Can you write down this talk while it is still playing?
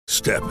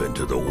Step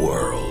into the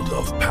world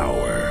of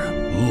power,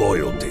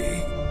 loyalty,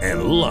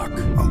 and luck.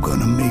 I'm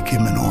gonna make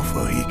him an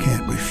offer he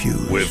can't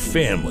refuse. With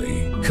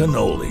family,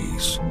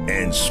 cannolis,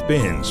 and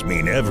spins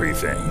mean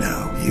everything.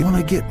 Now, you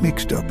wanna get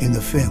mixed up in the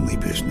family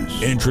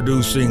business.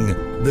 Introducing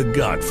The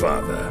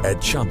Godfather at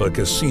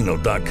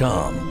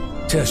ChumbaCasino.com.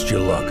 Test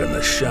your luck in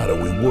the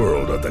shadowy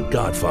world of The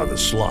Godfather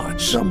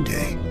slot.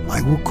 Someday,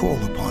 I will call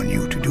upon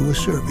you to do a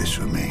service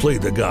for me. Play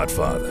The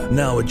Godfather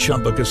now at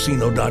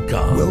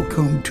ChumbaCasino.com.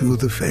 Welcome to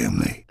the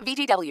family.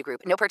 VGW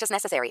Group. No purchase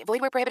necessary. Void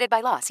where prohibited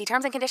by law. See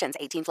terms and conditions.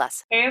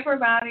 18+. Hey,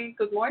 everybody.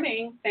 Good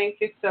morning. Thank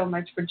you so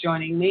much for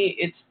joining me.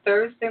 It's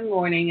Thursday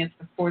morning. It's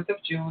the 4th of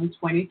June,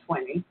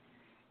 2020.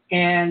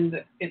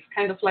 And it's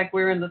kind of like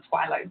we're in the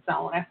twilight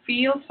zone. I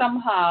feel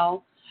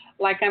somehow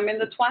like I'm in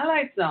the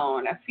twilight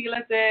zone. I feel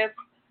as if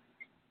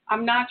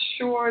I'm not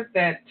sure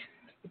that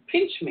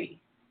pinch me.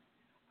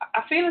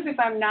 I feel as if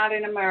I'm not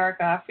in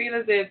America. I feel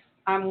as if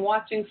I'm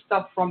watching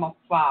stuff from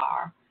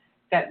afar,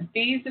 that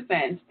these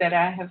events that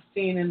I have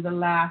seen in the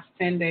last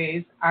 10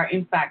 days are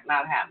in fact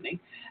not happening.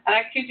 And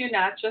I kid you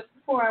not, just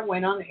before I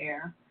went on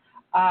air,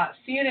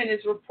 CNN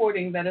is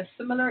reporting that a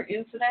similar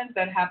incident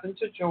that happened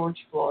to George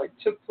Floyd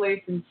took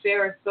place in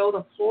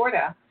Sarasota,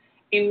 Florida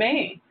in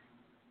May.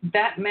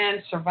 That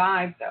man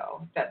survived,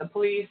 though, that the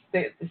police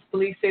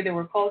say they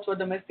were called to a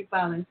domestic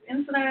violence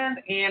incident,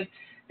 and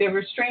they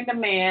restrained the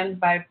man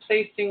by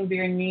placing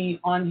their knee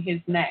on his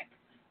neck.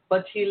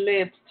 But he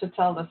lived to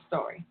tell the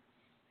story.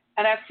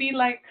 And I feel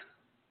like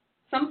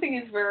something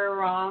is very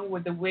wrong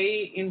with the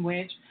way in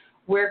which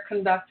we're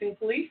conducting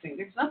policing.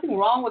 There's nothing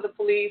wrong with the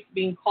police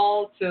being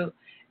called to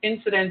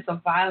incidents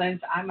of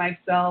violence. I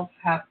myself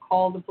have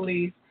called the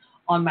police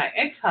on my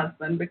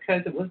ex-husband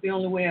because it was the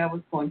only way I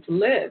was going to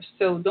live.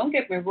 So don't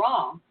get me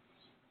wrong,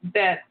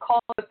 that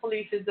calling the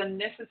police is a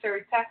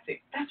necessary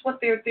tactic. That's what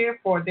they're there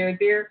for. They're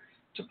there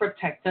to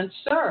protect and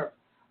serve.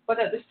 But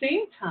at the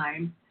same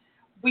time,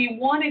 we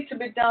want it to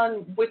be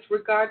done with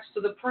regards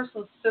to the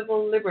person's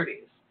civil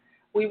liberties.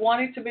 We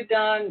want it to be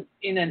done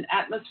in an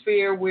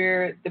atmosphere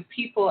where the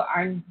people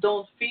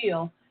don't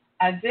feel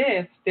as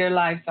if their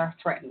lives are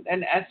threatened.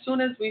 And as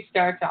soon as we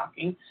start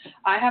talking,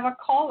 I have a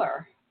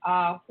caller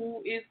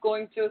who is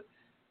going to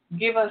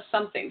give us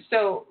something.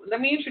 So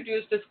let me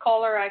introduce this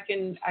caller. I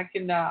can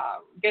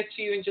get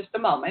to you in just a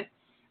moment.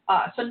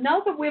 So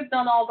now that we've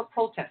done all the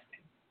protesting,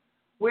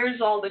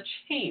 where's all the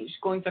change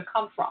going to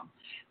come from?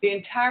 The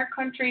entire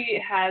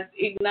country has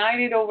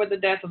ignited over the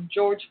death of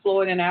George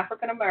Floyd, an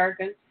African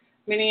American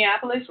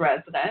Minneapolis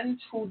resident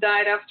who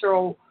died after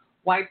a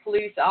white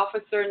police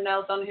officer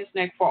knelt on his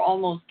neck for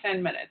almost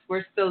 10 minutes.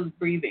 We're still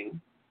breathing.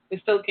 We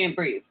still can't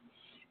breathe.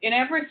 In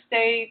every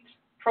state,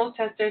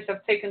 protesters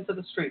have taken to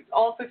the streets.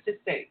 All 50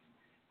 states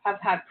have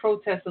had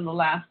protests in the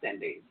last 10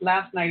 days.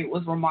 Last night it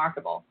was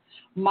remarkable,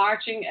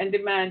 marching and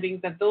demanding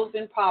that those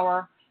in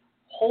power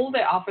hold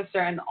the officer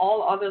and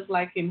all others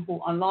like him who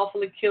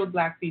unlawfully killed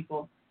black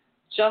people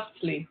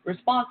justly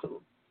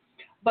responsible.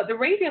 But the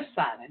radio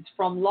silence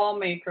from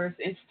lawmakers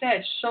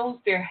instead shows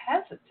their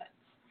hesitance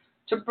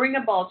to bring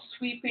about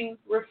sweeping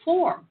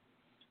reform.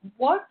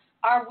 What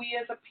are we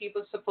as a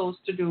people supposed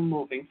to do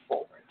moving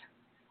forward?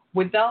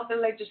 Without the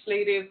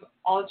legislative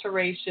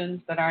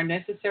alterations that are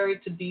necessary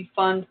to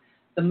defund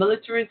the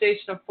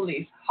militarization of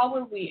police, how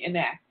will we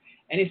enact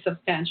any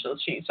substantial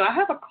change? So I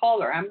have a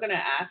caller. I'm going to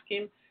ask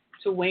him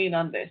to weigh in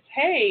on this.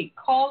 Hey,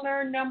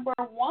 caller number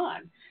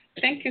 1.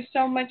 Thank you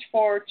so much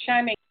for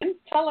chiming in.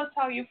 Tell us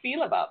how you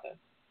feel about this.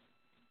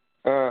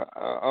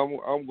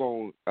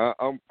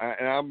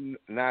 I'm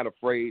not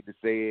afraid to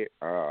say it.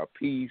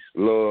 Peace,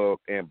 love,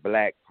 and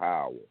black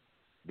power.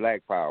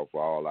 Black power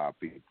for all our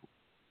people.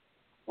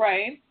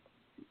 Right.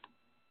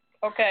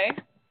 Okay.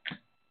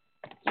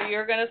 So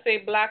you're going to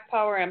say black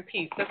power and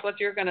peace. That's what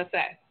you're going to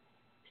say.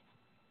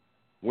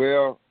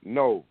 Well,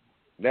 no.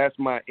 That's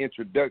my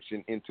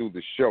introduction into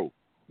the show.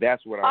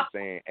 That's what I'm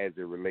saying as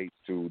it relates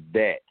to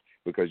that.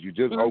 Because you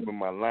just opened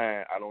my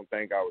line. I don't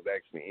think I was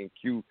actually in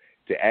queue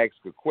to ask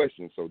a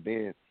question. So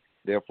then,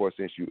 therefore,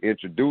 since you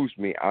introduced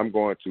me, I'm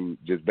going to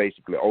just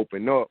basically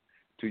open up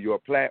to your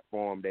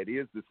platform that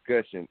is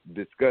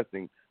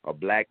discussing a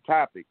black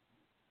topic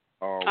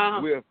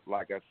with,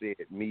 like I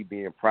said, me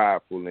being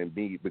prideful and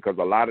because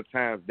a lot of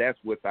times that's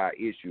what's our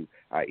issue.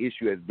 Our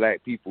issue as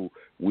black people,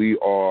 we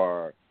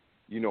are,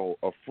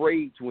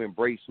 afraid to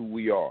embrace who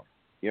we are.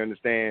 You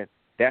understand?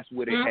 That's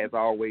what it has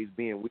always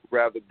been. We'd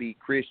rather be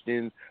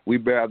Christians.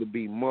 We'd rather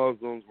be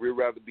Muslims. We'd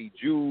rather be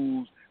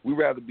Jews. We'd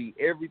rather be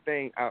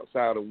everything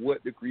outside of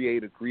what the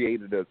Creator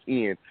created us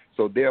in.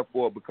 So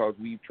therefore, because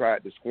we've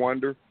tried to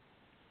squander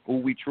who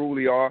we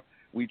truly are,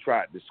 we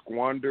tried to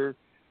squander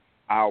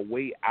our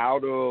way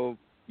out of,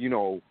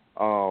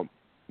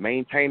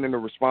 maintaining the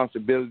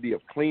responsibility of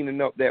cleaning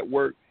up that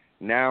work.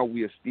 Now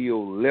we are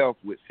still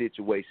left with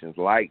situations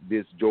like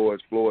this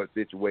George Floyd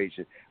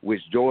situation,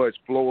 which George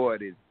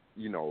Floyd is,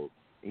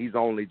 he's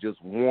only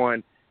just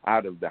one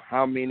out of the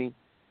how many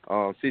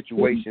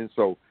situations.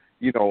 So,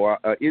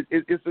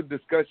 it's a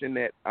discussion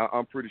that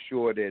I'm pretty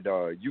sure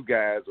that you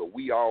guys or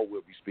we all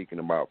will be speaking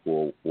about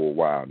for a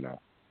while now.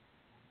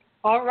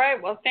 All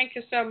right. Well, thank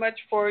you so much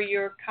for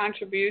your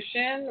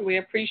contribution. We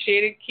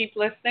appreciate it. Keep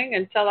listening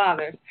and tell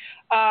others.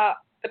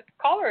 The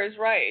caller is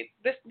right.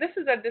 This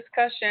is a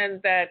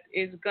discussion that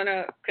is going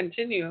to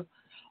continue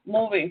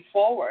moving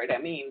forward. I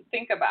mean,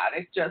 think about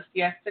it. Just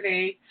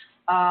yesterday,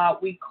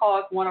 we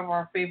caught one of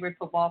our favorite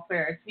football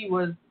players. He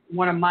was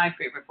one of my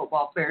favorite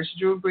football players,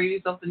 Drew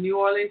Brees of the New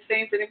Orleans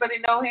Saints. Anybody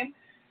know him?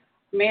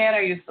 Man,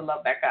 I used to love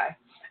that guy.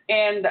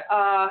 And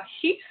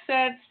he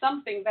said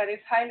something that is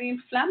highly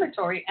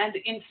inflammatory and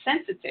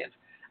insensitive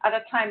at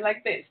a time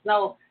like this.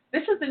 Now,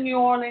 this is the New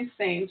Orleans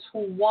Saints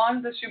who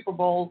won the Super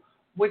Bowl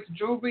with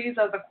Drew Brees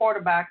as a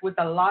quarterback with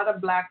a lot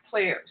of black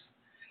players.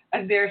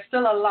 And there's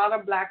still a lot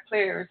of black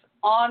players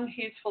on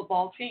his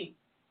football team.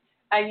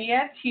 And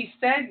yet he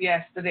said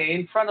yesterday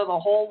in front of the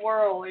whole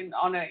world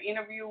on an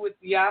interview with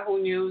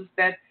Yahoo News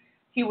that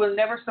he will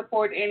never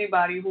support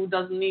anybody who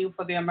doesn't kneel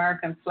for the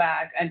American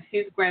flag, and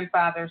his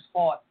grandfathers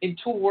fought in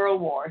 2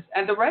 world wars.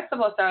 And the rest of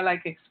us are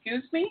like,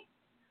 excuse me?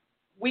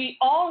 We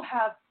all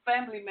have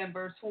family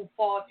members who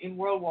fought in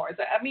world wars.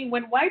 I mean,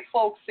 when white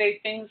folks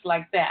say things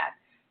like that,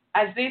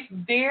 as if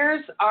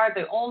theirs are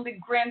the only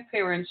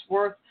grandparents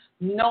worth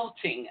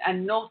noting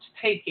and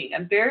note-taking,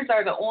 and theirs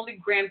are the only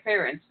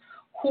grandparents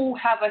who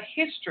have a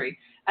history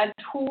and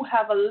who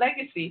have a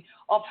legacy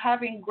of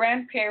having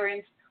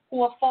grandparents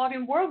who have fought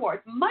in world wars.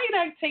 Might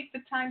I take the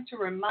time to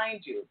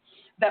remind you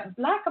that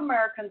black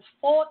Americans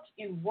fought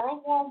in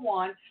World War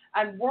I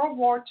and World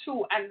War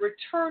II and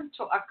returned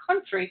to a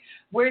country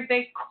where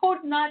they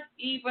could not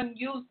even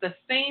use the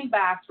same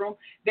bathroom,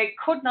 they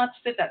could not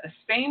sit at the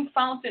same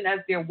fountain as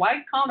their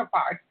white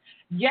counterparts,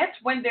 yet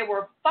when they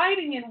were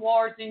fighting in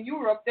wars in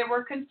Europe, they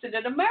were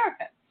considered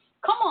American.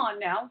 Come on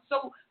now.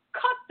 So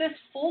cut this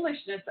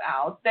foolishness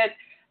out that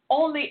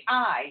only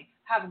I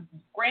have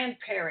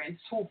grandparents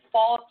who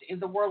fought in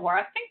the World War.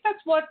 I think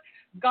that's what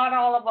got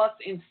all of us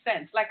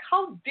incensed. Like,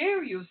 how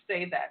dare you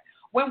say that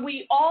when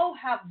we all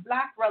have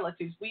black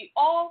relatives, we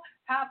all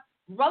have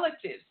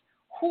relatives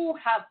who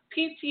have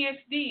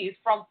PTSDs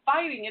from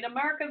fighting in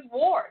America's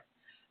wars.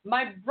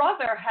 My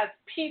brother has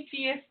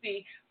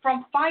PTSD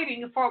from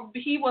fighting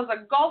he was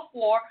a Gulf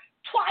War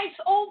twice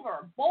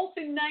over, both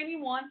in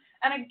 91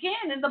 and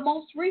again in the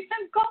most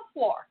recent Gulf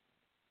War.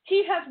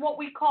 He has what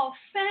we call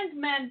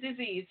sandman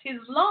disease. His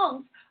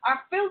lungs are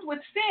filled with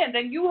sand,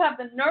 and you have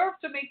the nerve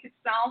to make it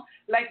sound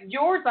like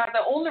yours are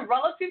the only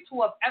relatives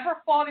who have ever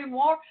fought in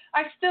war.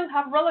 I still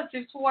have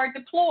relatives who are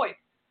deployed.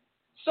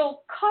 So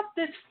cut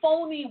this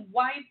phony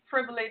white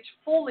privilege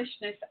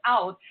foolishness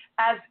out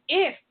as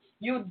if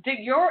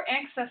your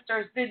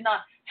ancestors did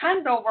not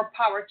hand over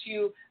power to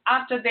you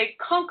after they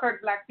conquered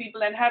black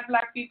people and had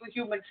black people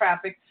human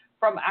trafficked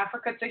from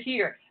Africa to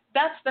here.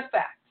 That's the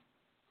fact.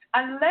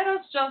 And let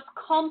us just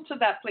come to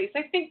that place.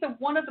 I think that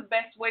one of the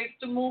best ways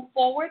to move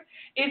forward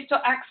is to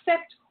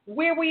accept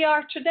where we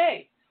are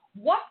today.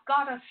 What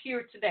got us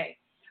here today?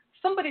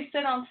 Somebody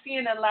said on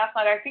CNN last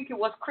night, I think it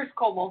was Chris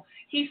Como,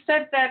 he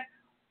said that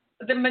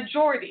the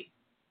majority,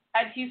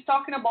 and he's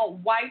talking about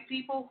white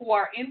people who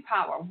are in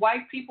power,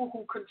 white people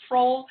who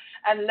control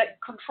and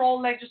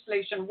control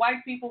legislation,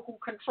 white people who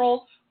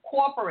control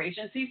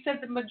corporations. He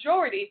said the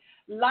majority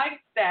like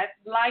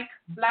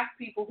black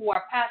people who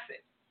are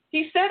passive.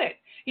 He said it.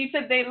 He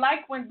said they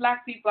like when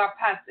black people are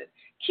passive.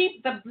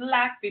 Keep the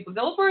black people,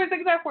 those were his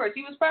exact words,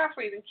 he was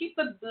paraphrasing, keep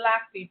the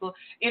black people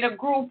in a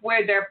group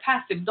where they're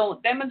passive.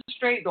 Don't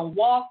demonstrate, don't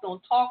walk,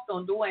 don't talk,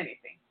 don't do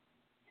anything.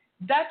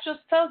 That just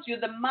tells you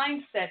the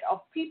mindset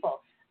of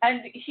people.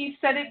 And he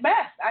said it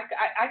best.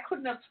 I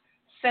couldn't have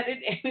said it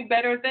any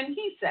better than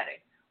he said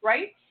it,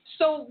 right?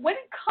 So when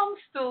it comes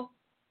to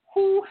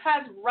who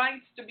has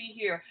rights to be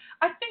here,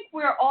 I think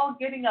we're all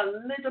getting a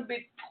little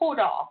bit put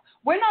off.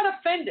 We're not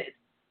offended.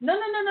 No.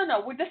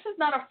 This is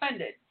not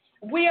offended.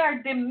 We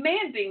are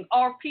demanding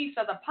our piece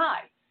of the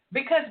pie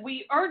because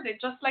we earned it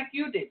just like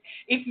you did.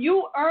 If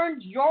you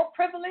earned your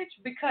privilege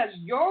because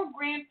your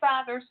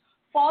grandfathers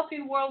fought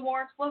in world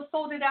wars, well,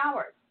 so did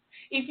ours.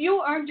 If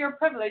you earned your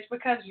privilege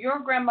because your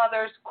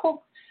grandmothers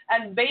cooked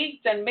and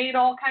baked and made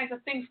all kinds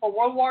of things for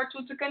World War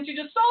II to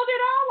continue, so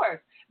did ours.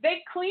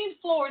 They cleaned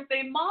floors,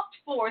 they mopped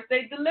floors,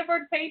 they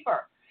delivered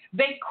paper.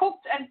 They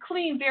cooked and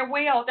cleaned their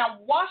way out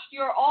and washed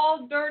your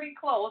all dirty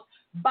clothes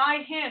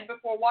by hand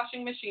before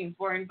washing machines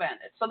were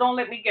invented. So don't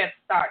let me get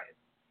started.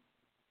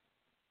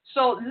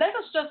 So let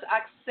us just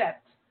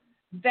accept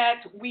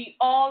that we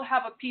all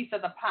have a piece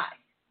of the pie.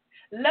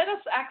 Let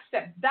us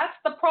accept that's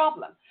the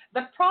problem.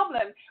 The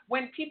problem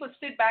when people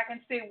sit back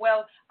and say,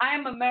 well, I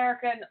am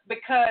American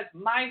because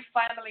my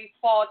family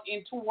fought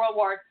in 2 world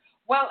wars.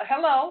 Well,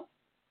 hello,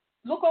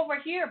 look over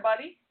here,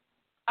 buddy.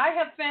 I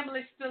have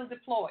family still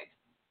deployed.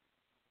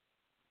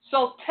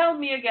 So tell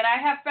me again,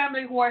 I have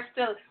family who are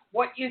still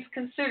what is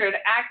considered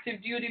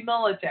active duty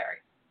military.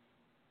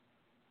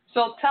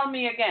 So tell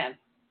me again.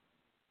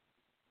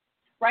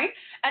 Right?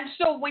 And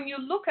so when you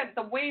look at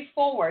the way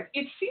forward,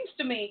 it seems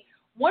to me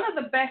one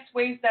of the best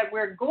ways that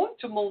we're going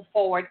to move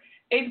forward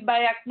is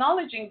by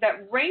acknowledging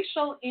that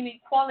racial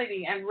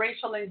inequality and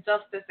racial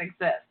injustice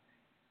exist.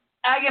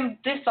 I am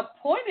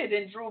disappointed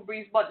in Drew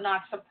Brees, but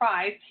not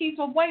surprised. He's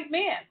a white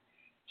man.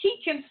 He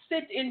can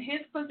sit in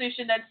his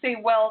position and say,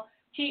 well,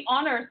 he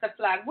honors the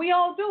flag. We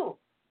all do.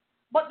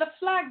 But the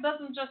flag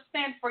doesn't just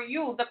stand for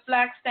you. The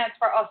flag stands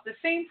for us. The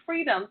same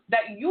freedoms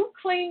that you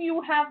claim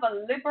you have,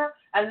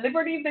 a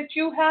liberty that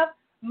you have,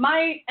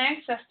 my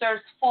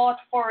ancestors fought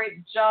for it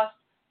just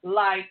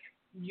like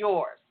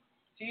yours.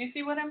 Do you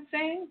see what I'm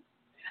saying?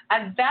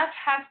 And that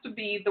has to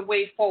be the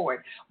way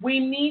forward. We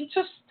need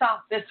to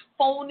stop this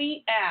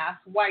phony ass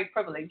white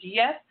privilege.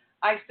 Yes,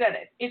 I said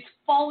it. It's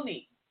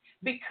phony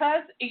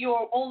because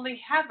you only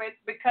have it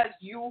because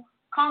you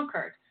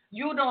conquered.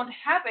 You don't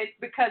have it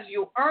because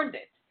you earned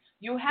it.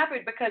 You have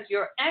it because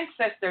your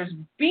ancestors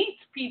beat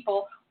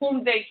people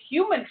whom they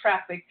human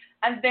trafficked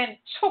and then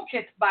took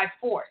it by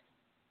force.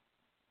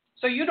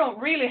 So you don't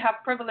really have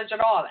privilege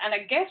at all. And I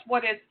guess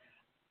what is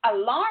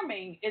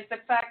alarming is the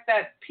fact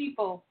that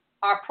people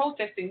are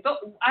protesting.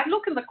 I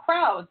look in the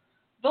crowd.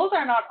 Those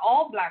are not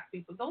all black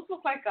people. Those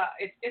look like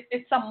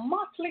it's a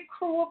motley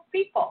crew of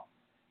people.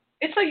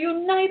 It's a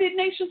United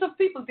Nations of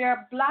people. There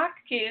are black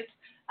kids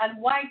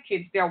and white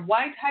kids. There are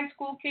white high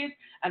school kids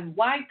and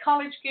white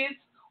college kids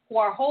who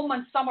are home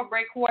on summer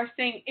break who are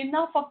saying,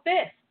 enough of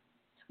this.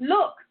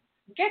 Look,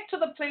 get to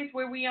the place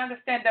where we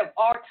understand that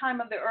our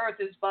time on the earth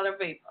is but a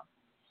vapor.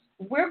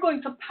 We're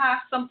going to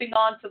pass something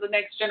on to the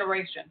next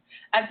generation.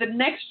 And the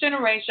next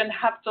generation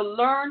have to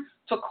learn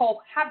to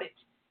cohabit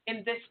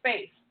in this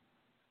space.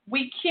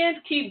 We can't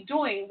keep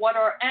doing what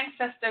our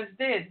ancestors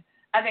did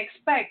and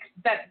expect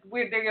that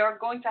they are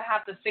going to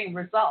have the same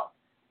result.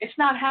 It's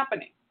not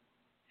happening.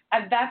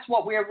 And that's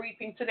what we're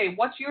reaping today.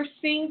 What you're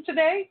seeing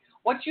today,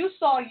 what you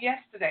saw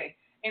yesterday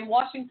in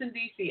Washington,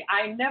 D.C.,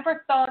 I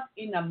never thought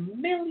in a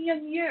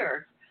million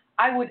years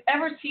I would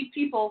ever see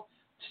people,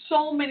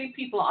 so many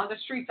people on the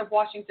streets of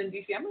Washington,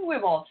 D.C. I mean,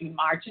 we've all seen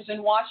marches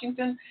in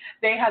Washington.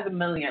 They had the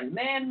Million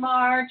Men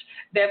March.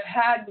 They've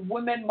had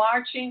women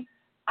marching.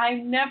 I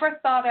never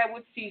thought I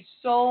would see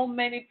so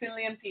many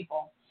million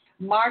people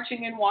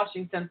marching in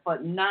Washington for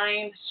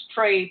 9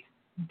 straight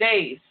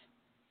days.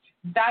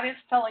 That is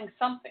telling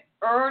something.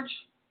 Urge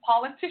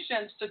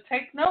politicians to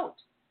take note,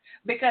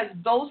 because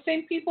those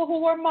same people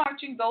who are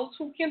marching, those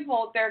who can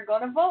vote, they're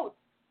going to vote.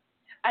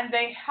 And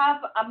they have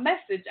a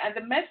message, and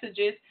the message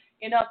is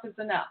enough is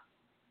enough.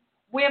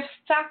 We have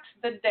stacked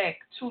the deck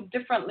too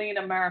differently in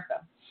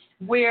America,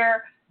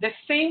 where the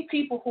same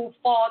people who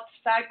fought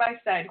side by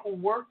side, who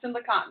worked in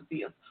the cotton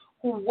fields,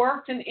 who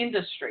worked in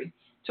industry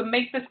to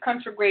make this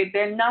country great,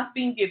 they're not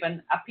being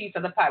given a piece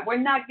of the pie. We're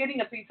not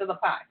getting a piece of the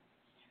pie.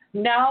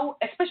 Now,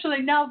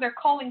 especially now, they're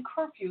calling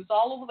curfews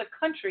all over the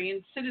country,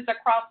 in cities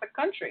across the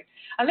country.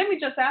 And let me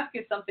just ask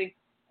you something.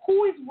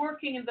 Who is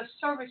working in the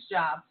service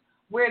jobs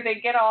where they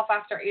get off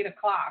after 8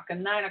 o'clock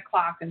and 9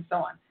 o'clock and so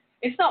on?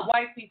 It's not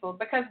white people,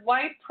 because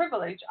white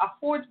privilege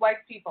affords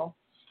white people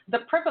the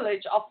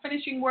privilege of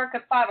finishing work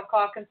at 5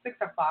 o'clock and 6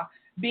 o'clock,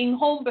 being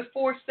home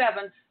before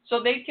 7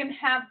 so they can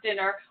have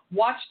dinner,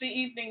 watch the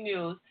evening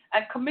news,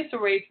 and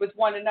commiserate with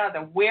one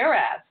another.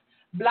 Whereas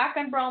black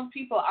and brown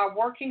people are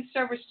working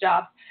service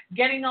jobs,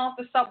 getting off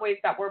the subways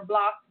that were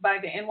blocked by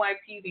the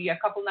NYPD a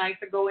couple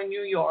nights ago in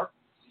New York,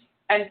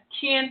 and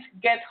can't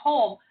get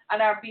home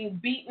and are being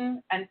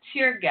beaten and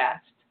tear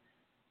gassed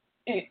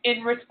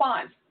in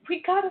response.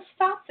 We got to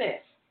stop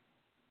this.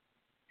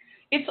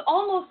 It's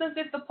almost as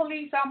if the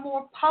police are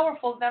more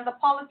powerful than the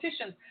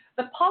politicians.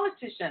 The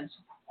politicians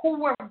who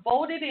were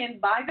voted in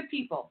by the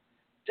people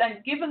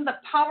and given the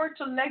power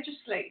to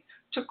legislate,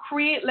 to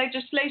create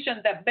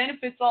legislation that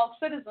benefits all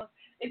citizens,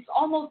 it's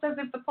almost as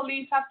if the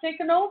police have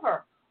taken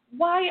over.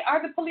 Why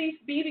are the police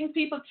beating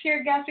people,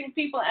 tear gassing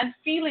people, and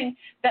feeling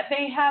that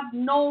they have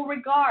no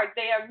regard?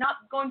 They are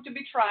not going to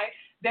be tried.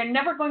 They're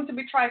never going to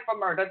be tried for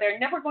murder. They're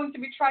never going to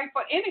be tried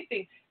for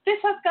anything. This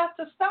has got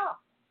to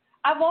stop.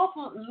 I've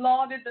often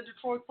lauded the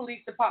Detroit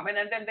Police Department,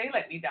 and then they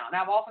let me down.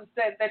 I've often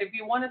said that if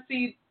you want to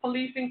see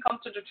policing, come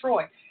to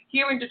Detroit.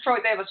 Here in Detroit,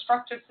 they have a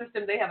structured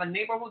system. They have a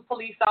neighborhood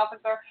police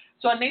officer.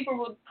 So a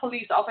neighborhood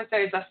police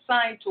officer is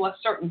assigned to a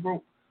certain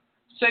group.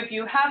 So if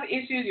you have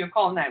issues, you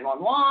call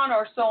 911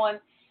 or so on.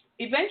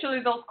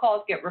 Eventually, those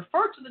calls get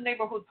referred to the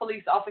neighborhood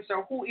police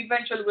officer, who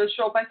eventually will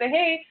show up and say,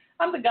 hey,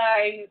 I'm the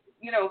guy,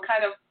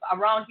 kind of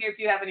around here. If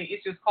you have any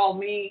issues, call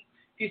me.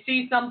 If you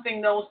see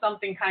something, know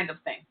something, kind of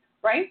thing,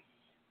 right?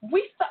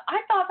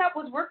 I thought that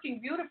was working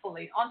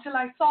beautifully until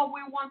I saw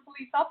where one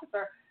police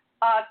officer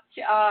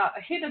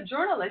hit a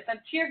journalist and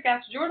tear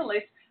gassed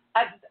journalists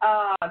at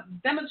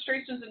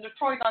demonstrations in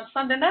Detroit on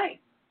Sunday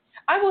night.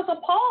 I was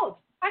appalled.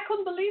 I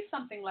couldn't believe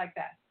something like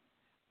that.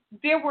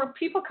 There were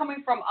people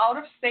coming from out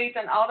of state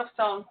and out of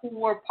town who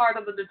were part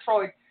of the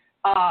Detroit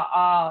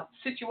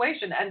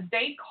situation, and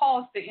they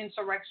caused the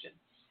insurrection.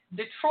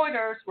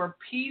 Detroiters were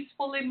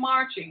peacefully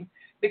marching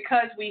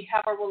because we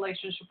have a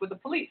relationship with the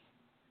police,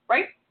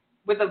 right?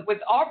 With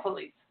our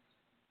police.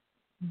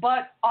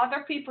 But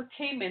other people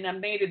came in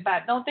and made it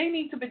bad. No, they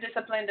need to be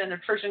disciplined and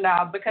attritioned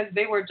out because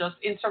they were just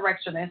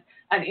insurrectionists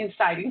and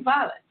inciting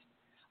violence.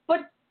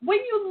 But when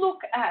you look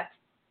at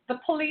the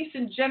police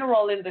in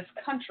general in this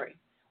country,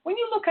 When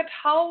you look at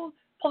how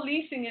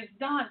policing is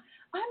done,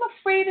 I'm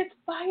afraid it's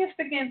biased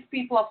against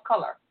people of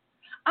color.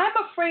 I'm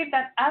afraid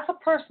that as a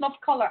person of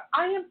color,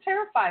 I am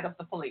terrified of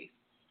the police.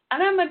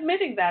 And I'm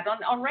admitting that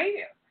on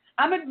radio.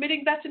 I'm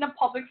admitting that in a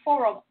public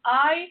forum.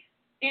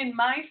 In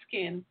my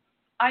skin,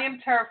 I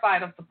am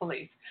terrified of the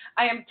police.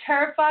 I am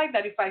terrified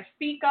that if I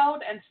speak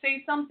out and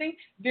say something,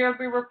 there will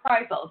be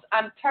reprisals.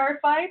 I'm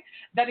terrified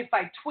that if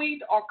I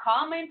tweet or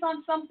comment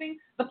on something,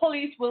 the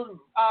police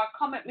will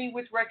come at me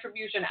with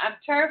retribution. I'm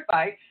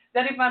terrified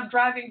that if I'm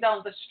driving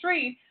down the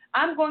street,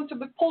 I'm going to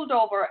be pulled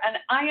over and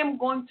I am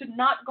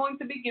not going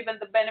to be given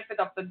the benefit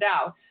of the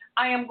doubt.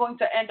 I am going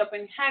to end up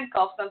in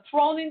handcuffs and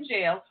thrown in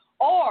jail,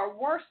 or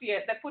worse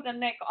yet, they put a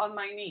neck on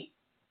my knee.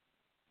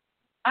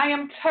 I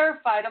am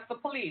terrified of the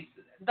police.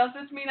 Does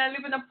this mean I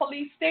live in a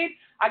police state?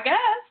 I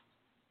guess.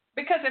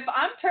 Because if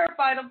I'm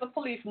terrified of the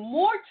police,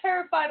 more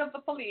terrified of the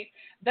police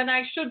than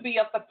I should be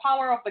of the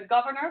power of the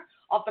governor,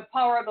 of the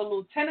power of the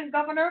lieutenant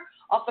governor,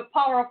 of the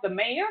power of the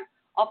mayor,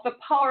 of the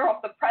power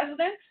of the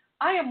president,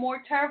 I am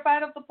more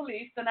terrified of the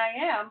police than I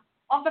am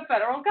of the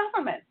federal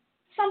government.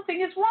 Something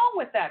is wrong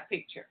with that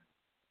picture.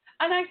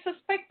 And I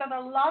suspect that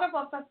a lot of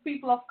us as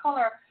people of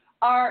color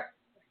are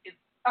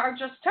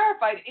just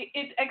terrified.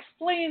 It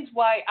explains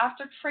why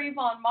after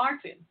Trayvon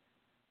Martin,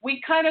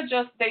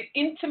 they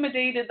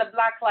intimidated the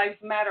Black Lives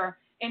Matter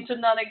into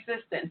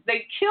non-existence.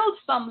 They killed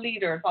some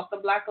leaders of the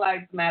Black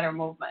Lives Matter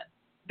movement.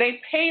 They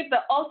paid the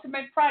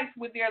ultimate price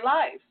with their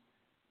lives.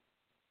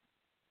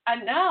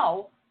 And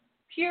now,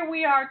 here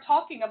we are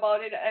talking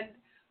about it, and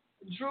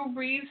Drew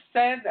Brees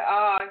said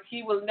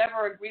he will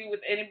never agree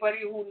with anybody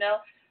who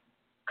knelt.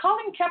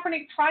 Colin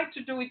Kaepernick tried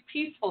to do it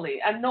peacefully,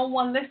 and no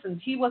one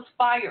listened. He was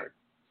fired.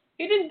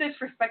 He didn't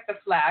disrespect the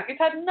flag. It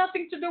had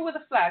nothing to do with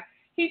the flag.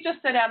 He just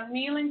said, I'm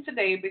kneeling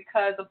today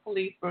because of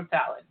police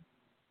brutality.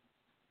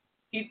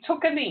 He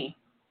took a knee,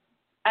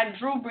 and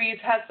Drew Brees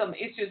has some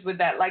issues with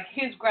that. Like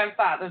his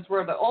grandfathers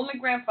were the only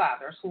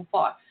grandfathers who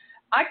fought.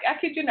 I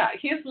kid you not.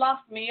 He's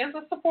lost me as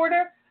a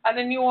supporter, and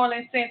the New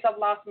Orleans Saints have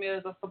lost me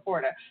as a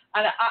supporter.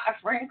 And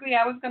frankly,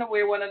 I was going to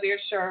wear one of their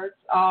shirts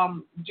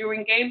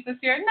during games this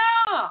year.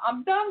 No,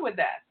 I'm done with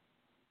that.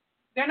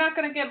 They're not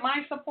going to get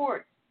my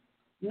support.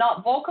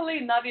 Not vocally,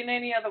 not in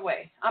any other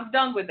way. I'm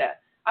done with that.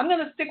 I'm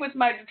going to stick with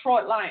my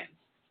Detroit Lions.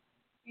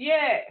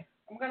 Yeah,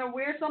 I'm going to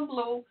wear some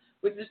blue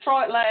with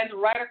Detroit Lions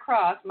right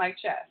across my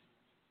chest.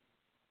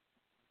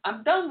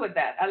 I'm done with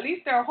that. At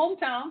least they're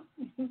hometown.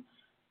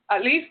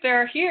 At least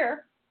they're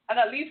here. And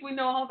at least we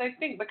know how they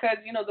think because,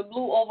 the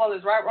Blue Oval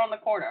is right around the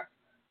corner,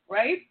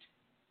 right?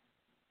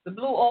 The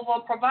Blue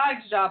Oval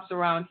provides jobs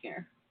around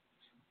here,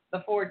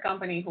 the Ford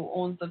company who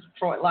owns the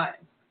Detroit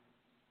Lions.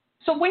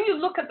 So when you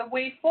look at the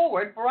way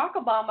forward, Barack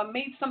Obama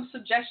made some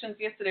suggestions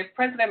yesterday,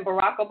 President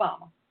Barack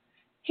Obama.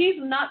 He's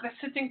not the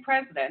sitting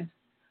president,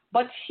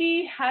 but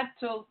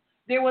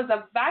there was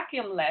a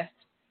vacuum left,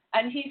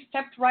 and he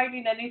stepped right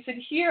in and he said,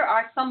 here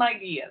are some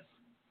ideas.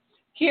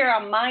 Here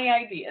are my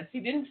ideas. He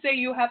didn't say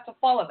you have to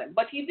follow them,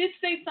 but he did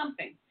say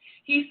something.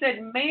 He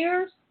said,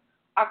 mayors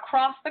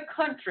across the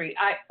country,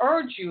 I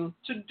urge you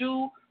to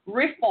do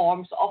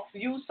reforms of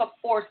use of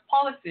force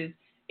policies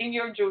in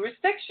your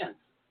jurisdictions.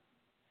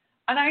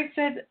 And I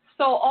said,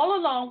 so all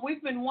along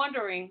we've been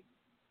wondering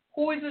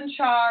who is in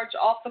charge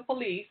of the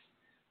police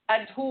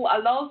and who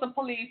allows the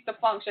police to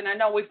function. And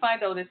now we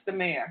find out it's the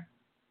mayor.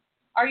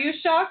 Are you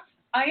shocked?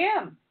 I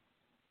am.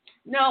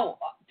 Now,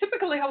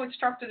 typically how it's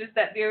structured is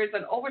that there is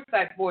an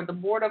oversight board, the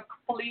Board of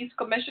Police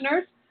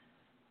Commissioners,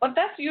 but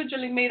that's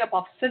usually made up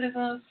of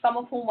citizens, some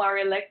of whom are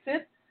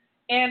elected,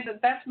 and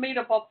that's made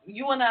up of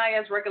you and I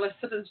as regular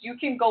citizens. You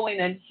can go in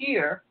and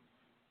hear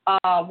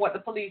what the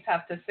police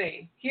have to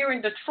say. Here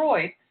in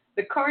Detroit,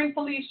 the current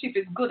police chief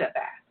is good at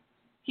that.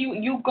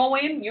 You go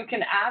in, you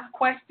can ask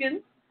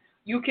questions,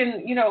 you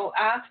can,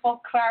 ask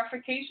for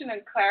clarification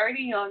and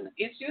clarity on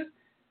issues,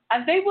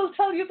 and they will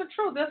tell you the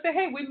truth. They'll say,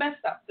 hey, we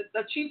messed up.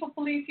 The chief of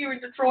police here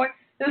in Detroit,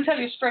 they'll tell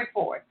you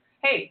straightforward,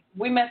 hey,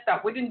 we messed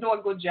up. We didn't do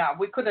a good job.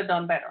 We could have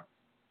done better.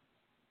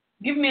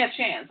 Give me a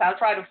chance. I'll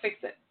try to fix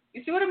it.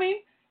 You see what I mean?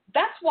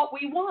 That's what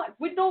we want.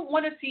 We don't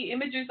want to see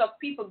images of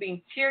people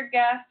being tear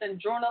gassed and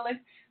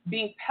journalists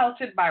being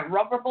pelted by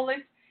rubber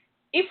bullets.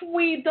 If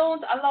we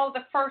don't allow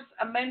the First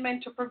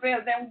Amendment to prevail,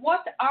 then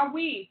what are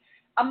we?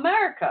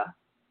 America,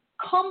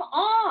 come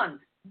on.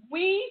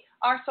 We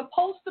are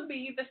supposed to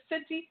be the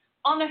city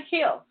on a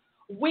hill.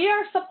 We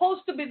are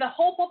supposed to be the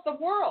hope of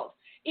the world.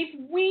 If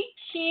we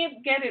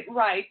can't get it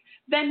right,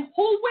 then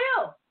who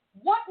will?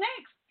 What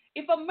next?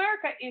 If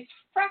America is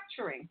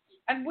fracturing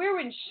and we're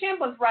in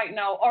shambles right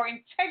now, our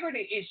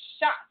integrity is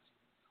shot.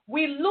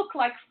 We look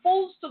like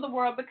fools to the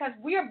world because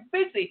we are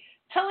busy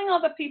telling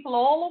other people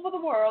all over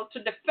the world to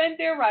defend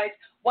their rights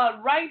while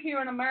right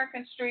here in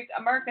American streets,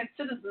 American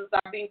citizens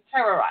are being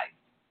terrorized.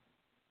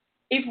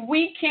 If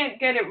we can't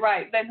get it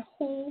right, then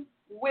who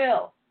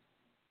will?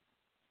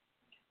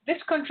 This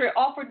country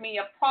offered me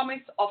a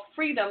promise of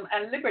freedom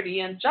and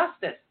liberty and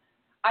justice.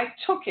 I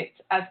took it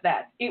as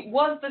that. It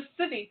was the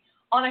city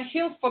on a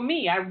hill for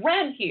me. I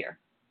ran here.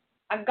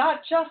 I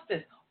got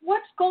justice.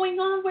 What's going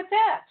on with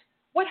that?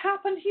 What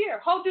happened here?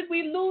 How did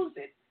we lose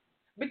it?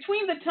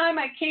 Between the time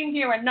I came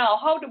here and now,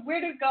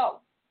 where did it go?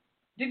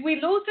 Did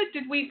we lose it?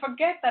 Did we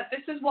forget that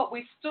this is what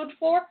we stood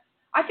for?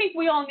 I think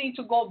we all need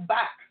to go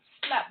back,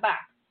 slap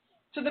back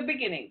to the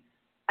beginning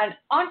and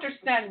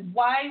understand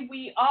why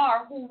we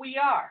are who we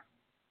are.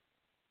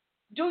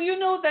 Do you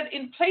know that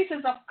in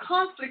places of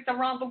conflict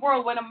around the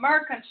world, when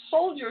American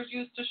soldiers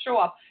used to show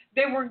up,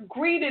 they were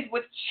greeted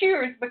with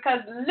cheers because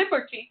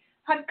liberty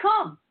had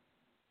come?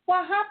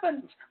 What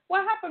happened?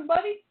 What happened,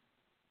 buddy?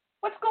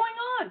 What's going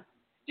on?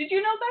 Did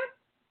you know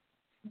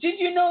that? Did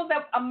you know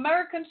that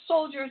American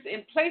soldiers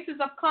in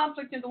places of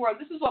conflict in the world,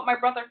 this is what my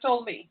brother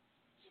told me,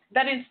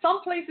 that in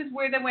some places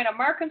where they went,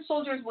 American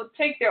soldiers would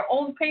take their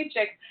own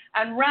paychecks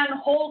and ran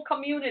whole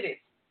communities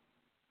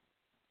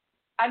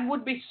and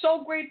would be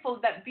so grateful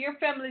that their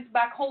families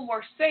back home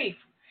were safe.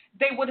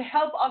 They would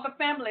help other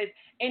families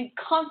in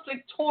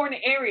conflict-torn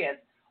areas.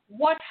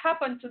 What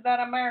happened to that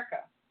America?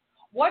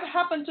 What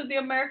happened to the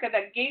America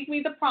that gave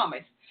me the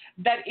promise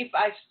that if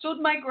I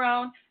stood my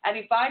ground and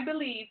if I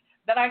believed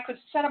that I could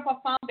set up a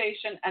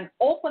foundation and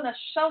open a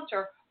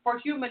shelter for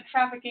human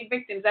trafficking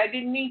victims? I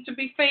didn't need to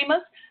be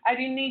famous. I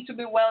didn't need to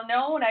be well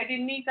known. I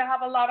didn't need to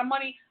have a lot of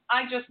money.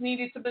 I just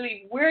needed to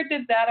believe. Where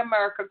did that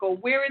America go?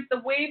 Where is the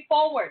way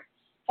forward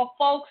for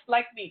folks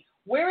like me?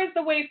 Where is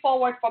the way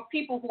forward for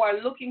people who are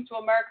looking to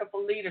America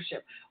for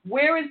leadership?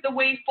 Where is the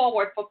way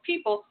forward for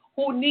people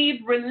who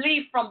need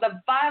relief from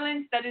the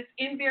violence that is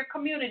in their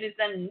communities?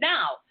 And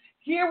now,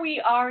 here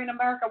we are in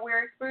America,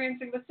 we're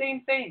experiencing the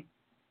same thing.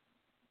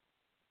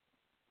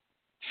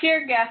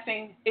 Tear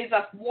gassing is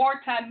a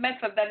wartime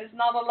method that is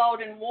not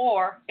allowed in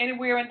war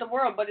anywhere in the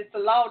world, but it's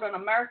allowed on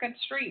American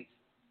streets.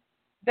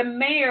 The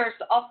mayors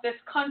of this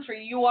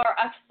country, you are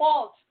at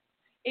fault.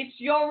 It's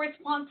your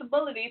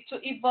responsibility to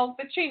evoke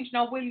the change.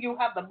 Now, will you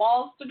have the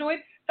balls to do it?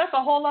 That's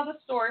a whole other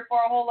story for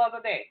a whole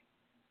other day.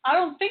 I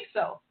don't think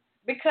so,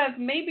 because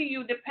maybe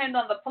you depend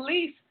on the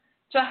police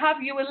to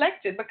have you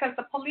elected, because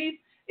the police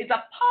is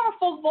a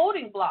powerful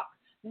voting bloc,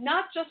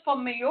 not just for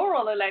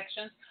mayoral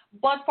elections,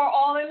 but for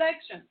all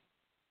elections.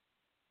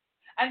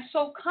 And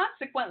so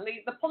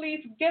consequently, the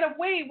police get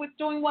away with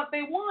doing what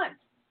they want.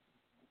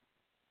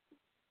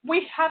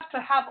 We have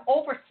to have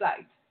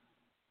oversight.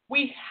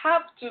 We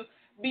have to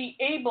be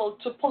able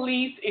to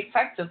police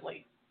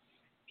effectively.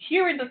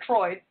 Here in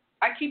Detroit,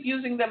 I keep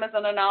using them as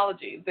an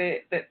analogy. The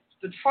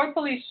Detroit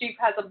police chief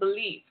has a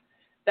belief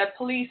that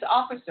police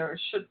officers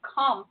should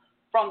come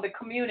from the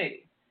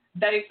community,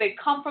 that if they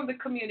come from the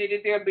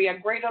community, there'll be a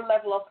greater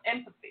level of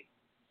empathy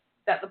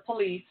that the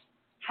police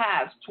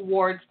has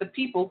towards the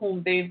people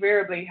whom they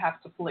invariably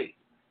have to police,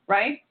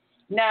 right?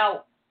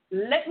 Now,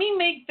 let me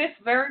make this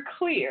very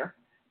clear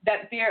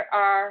that there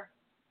are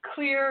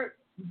clear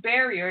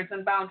barriers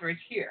and boundaries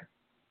here.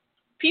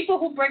 People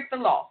who break the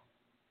law,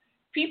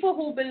 people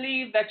who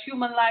believe that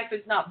human life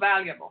is not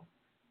valuable,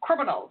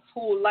 criminals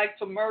who like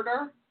to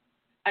murder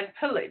and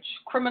pillage,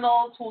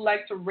 criminals who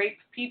like to rape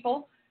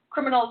people,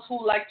 criminals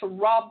who like to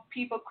rob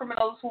people,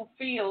 criminals who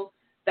feel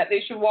that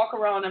they should walk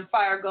around and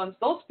fire guns,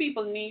 those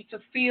people need to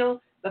feel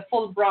the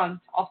full brunt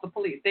of the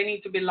police. They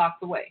need to be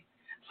locked away.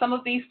 Some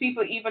of these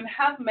people even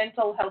have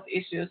mental health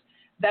issues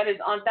that is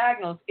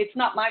undiagnosed. It's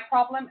not my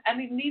problem,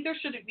 and neither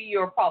should it be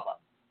your problem.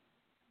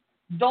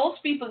 Those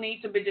people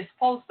need to be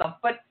disposed of.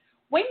 But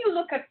when you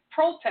look at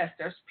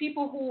protesters,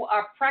 people who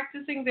are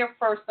practicing their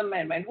First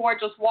Amendment, who are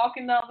just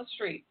walking down the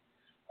street,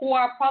 who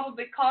are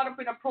probably caught up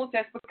in a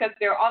protest because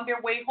they're on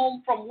their way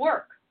home from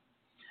work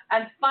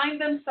and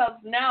find themselves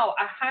now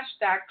a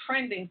hashtag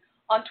trending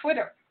on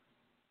Twitter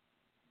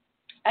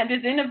and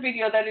is in a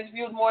video that is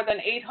viewed more than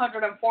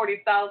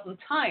 840,000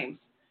 times,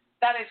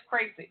 that is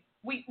crazy.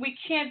 We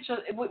can't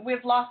just,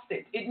 we've lost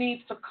it. It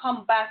needs to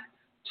come back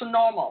to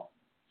normal.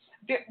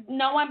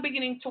 Now I'm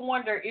beginning to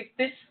wonder if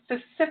this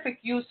specific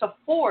use of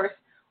force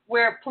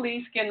where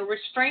police can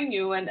restrain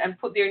you and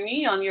put their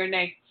knee on your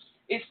neck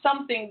is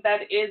something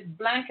that is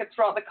blanket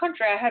throughout the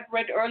country. I had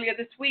read earlier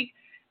this week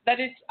that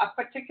it's a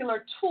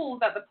particular tool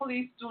that the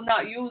police do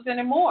not use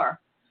anymore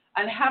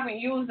and haven't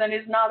used and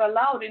is not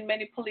allowed in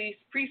many police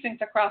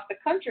precincts across the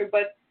country.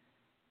 But,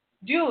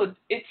 dude,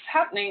 it's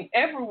happening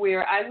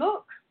everywhere I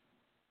look.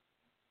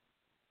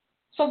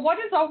 So what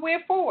is our way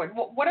forward?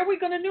 What are we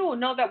going to do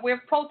now that we've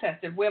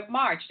protested, we've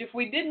marched? If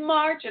we didn't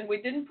march and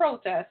we didn't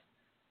protest,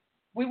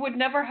 we would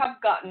never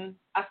have gotten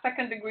a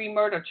second-degree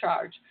murder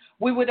charge.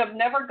 We would have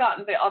never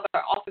gotten the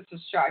other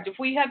officers charged. If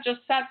we had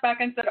just sat back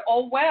and said,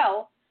 oh,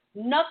 well,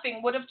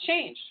 nothing would have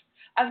changed.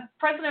 As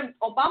President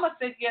Obama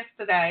said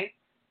yesterday,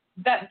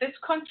 that this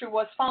country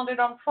was founded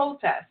on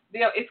protest.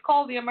 It's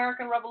called the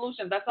American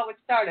Revolution. That's how it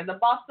started. The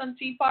Boston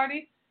Tea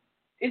Party,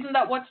 isn't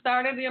that what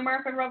started the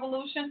American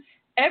Revolution?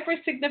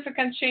 Every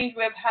significant change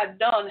we have had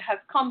done has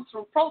come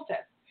through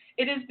protest.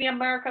 It is the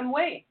American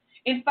way.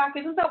 In fact,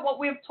 isn't that what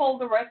we have told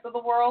the rest of the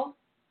world?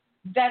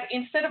 That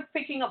instead of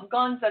picking up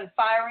guns and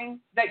firing,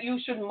 that you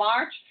should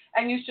march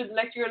and you should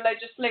let your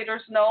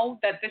legislators know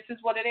that this is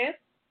what it is?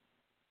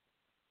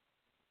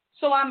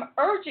 So I'm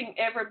urging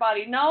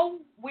everybody, now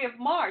we have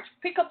marched,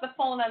 pick up the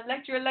phone and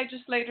let your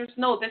legislators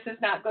know this is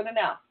not good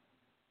enough.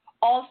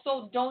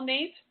 Also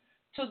donate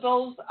to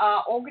those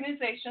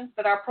organizations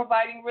that are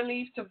providing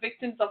relief to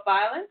victims of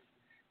violence,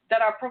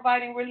 that are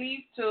providing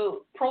relief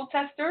to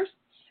protesters,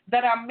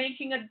 that are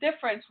making a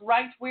difference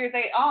right where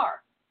they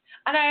are.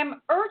 And I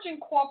am urging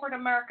corporate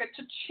America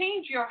to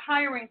change your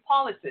hiring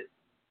policies.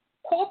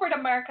 Corporate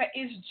America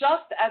is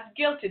just as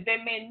guilty. They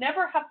may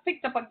never have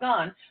picked up a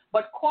gun,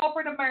 but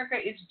corporate America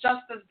is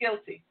just as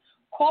guilty.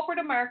 Corporate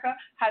America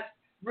has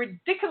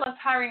ridiculous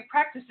hiring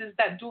practices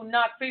that do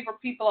not favor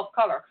people of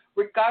color,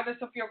 regardless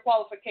of your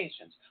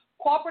qualifications.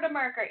 Corporate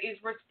America is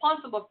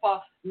responsible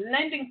for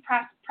lending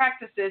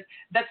practices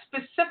that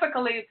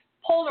specifically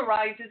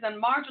polarizes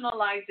and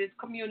marginalizes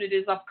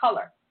communities of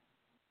color.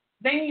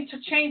 They need to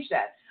change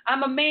that.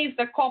 I'm amazed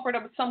that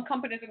some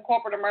companies in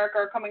corporate America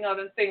are coming out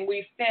and saying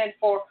we stand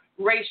for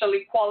racial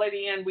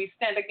equality and we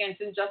stand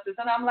against injustice.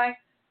 And I'm like,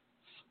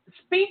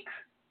 speak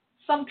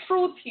some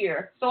truth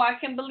here so I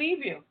can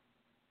believe you.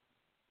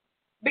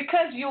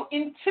 Because you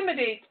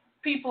intimidate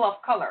people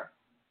of color.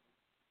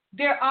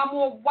 There are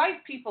more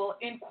white people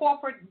in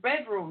corporate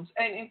bedrooms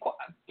and in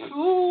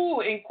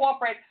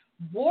corporate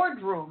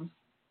boardrooms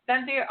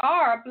than there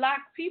are black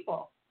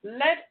people.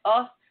 Let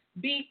us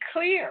be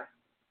clear.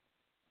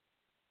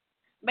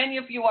 Many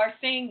of you are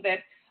saying that,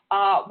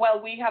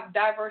 we have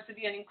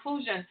diversity and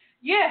inclusion.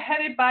 Yeah,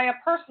 headed by a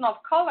person of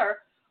color,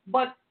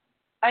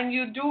 and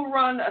you do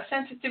run a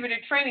sensitivity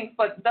training,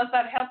 but does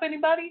that help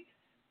anybody?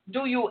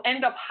 Do you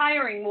end up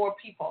hiring more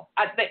people?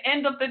 At the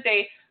end of the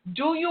day,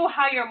 do you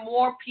hire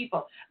more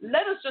people?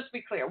 Let us just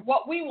be clear.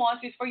 What we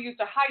want is for you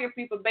to hire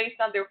people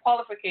based on their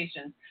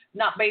qualifications,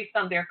 not based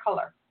on their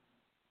color.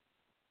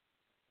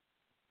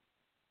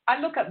 I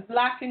look at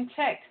black in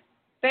tech.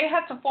 They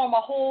had to form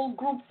a whole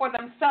group for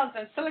themselves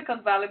in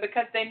Silicon Valley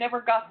because they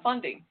never got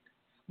funding,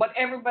 but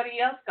everybody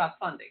else got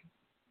funding.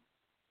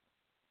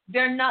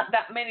 There are not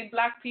that many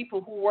black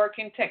people who work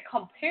in tech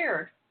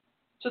compared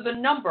to the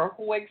number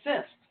who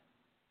exist.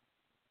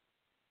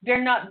 There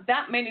are not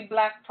that many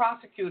black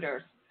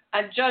prosecutors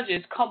and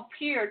judges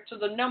compared to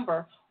the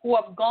number who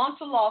have gone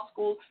to law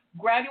school,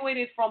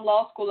 graduated from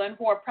law school, and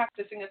who are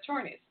practicing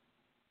attorneys.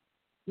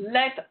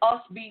 Let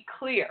us be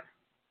clear.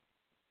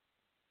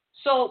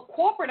 So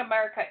corporate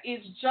America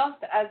is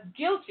just as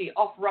guilty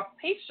of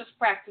rapacious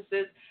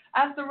practices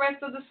as the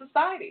rest of the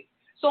society.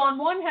 So on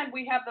one hand,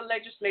 we have the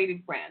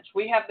legislative branch.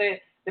 We have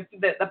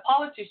the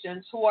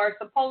politicians who are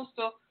supposed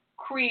to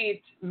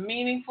create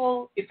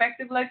meaningful,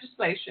 effective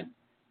legislation.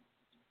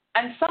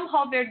 And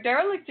somehow they're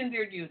derelict in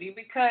their duty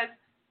because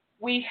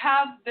we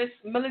have this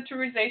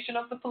militarization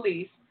of the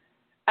police,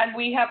 and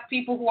we have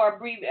people who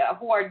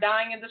are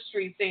dying in the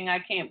street saying, I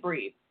can't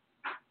breathe.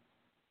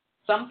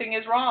 Something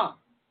is wrong.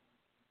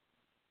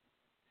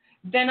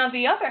 Then on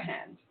the other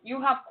hand,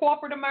 you have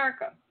corporate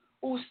America,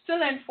 who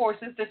still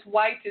enforces this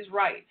white is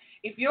right.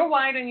 If you're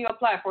white and you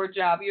apply for a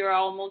job, you're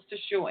almost a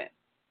shoo-in.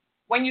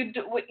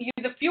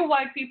 The few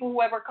white people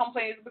who ever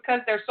complain is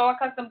because they're so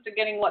accustomed to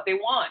getting what they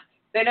want.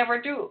 They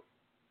never do.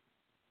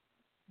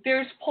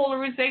 There's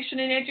polarization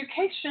in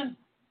education.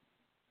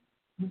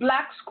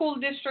 Black school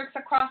districts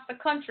across the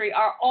country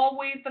are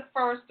always the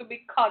first to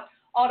be cut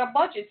out of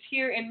budgets.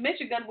 Here in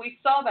Michigan, we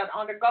saw that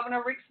under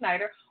Governor Rick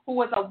Snyder, who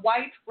was a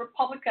white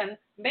Republican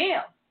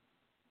male.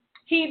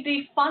 He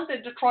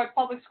defunded Detroit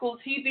Public Schools.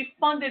 He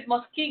defunded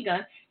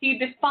Muskegon. He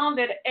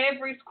defunded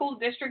every school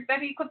district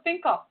that he could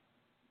think of.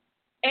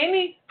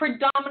 Any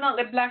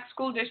predominantly black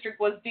school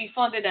district was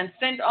defunded and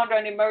sent under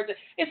an emergency.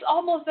 It's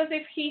almost as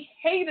if he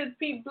hated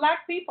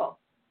black people.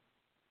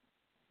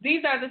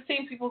 These are the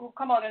same people who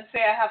come out and say,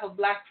 I have a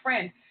black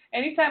friend.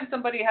 Anytime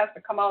somebody has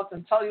to come out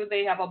and tell you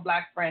they have a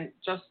black friend,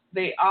 just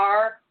they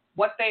are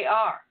what they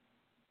are.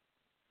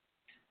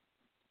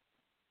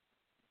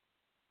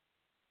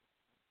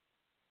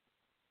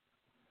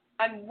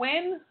 And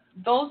when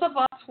those of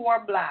us who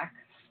are black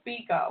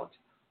speak out,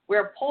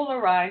 we're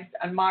polarized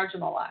and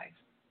marginalized.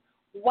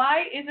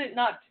 Why is it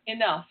not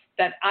enough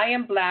that I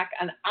am black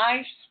and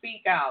I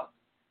speak out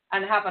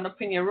and have an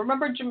opinion?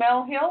 Remember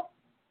Jemele Hill?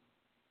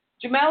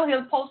 Jemele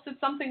Hill posted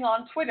something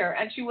on Twitter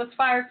and she was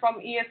fired from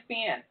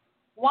ESPN.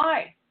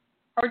 Why?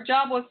 Her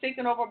job was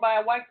taken over by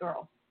a white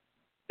girl.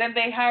 Then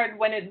they hired,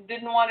 when it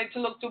didn't want it to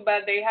look too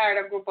bad, they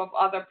hired a group of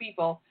other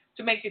people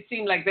to make it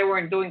seem like they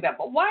weren't doing that.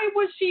 But why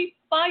was she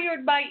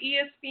fired by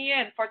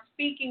ESPN for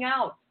speaking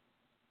out?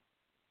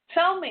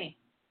 Tell me.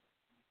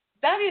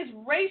 That is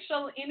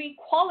racial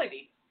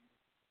inequality.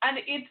 And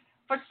it's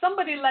for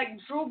somebody like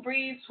Drew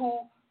Brees, who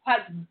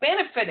has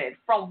benefited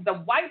from the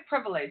white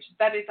privilege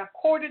that is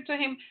accorded to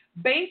him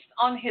based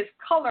on his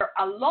color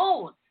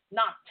alone,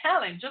 not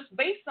talent, just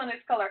based on his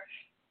color.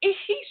 He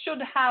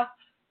should have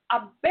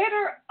a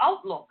better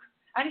outlook,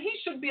 and he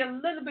should be a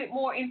little bit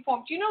more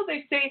informed. You know,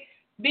 they say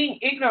being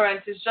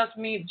ignorant just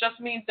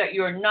means that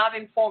you're not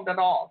informed at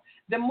all.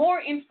 The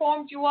more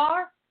informed you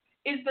are,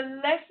 is the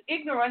less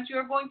ignorant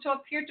you're going to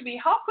appear to be.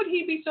 How could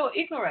he be so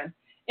ignorant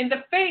in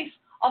the face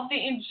of the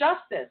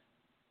injustice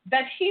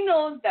that he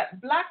knows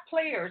that black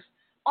players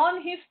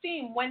on his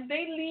team, when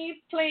they leave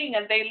playing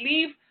and they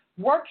leave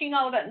working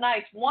out at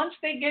night, once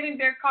they get in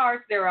their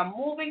cars, they're a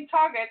moving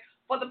target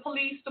for the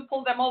police to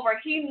pull them over.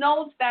 He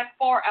knows that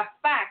for a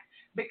fact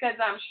because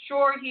I'm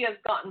sure he has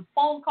gotten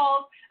phone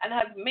calls and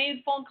has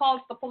made phone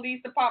calls to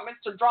police departments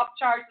to drop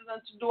charges and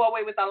to do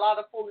away with a lot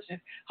of foolishness.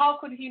 How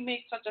could he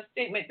make such a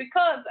statement?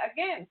 Because,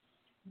 again,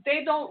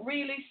 they don't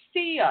really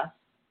see us.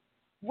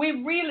 We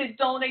really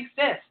don't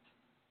exist.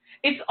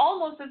 It's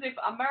almost as if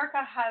America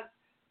has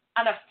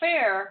an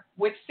affair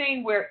with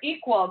saying we're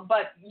equal,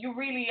 but you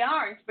really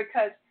aren't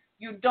because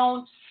you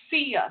don't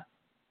see us,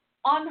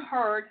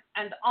 unheard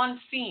and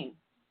unseen.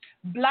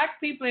 Black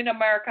people in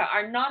America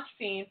are not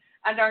seen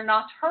and are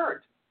not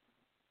heard.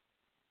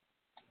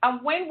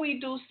 And when we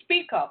do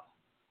speak up,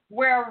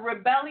 we're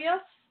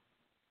rebellious,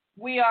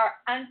 we are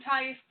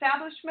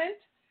anti-establishment,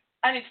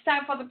 and it's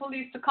time for the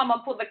police to come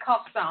and put the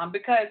cuffs on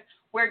because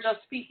we're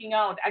just speaking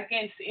out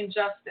against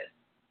injustice.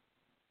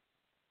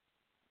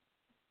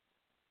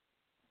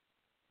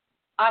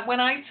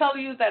 When I tell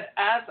you that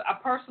as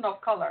a person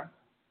of color,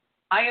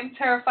 I am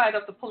terrified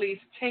of the police,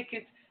 take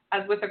it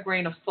as with a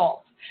grain of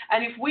salt.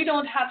 And if we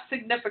don't have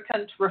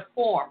significant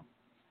reform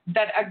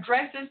that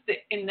addresses the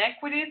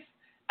inequities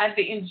and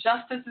the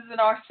injustices in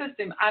our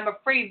system, I'm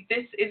afraid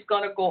this is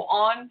going to go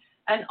on,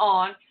 and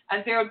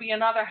there will be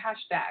another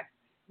hashtag.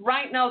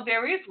 Right now,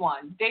 there is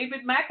one.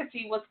 David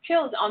McAtee was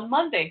killed on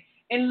Monday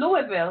in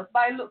Louisville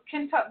by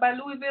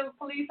Louisville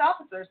police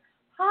officers.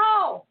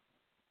 How?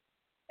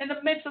 In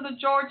the midst of the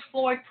George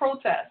Floyd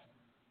protest.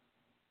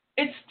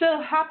 It's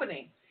still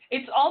happening.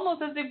 It's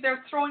almost as if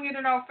they're throwing it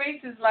in our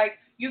faces like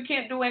you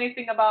can't do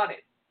anything about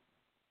it.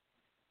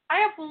 I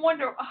have to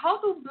wonder,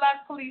 how do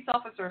black police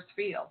officers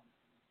feel?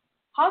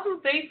 How do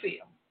they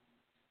feel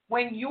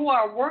when you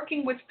are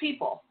working with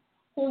people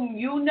whom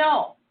you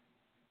know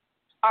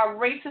are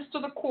racist to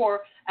the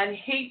core and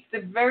hate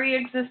the very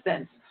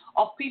existence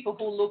of people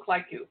who look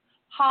like you?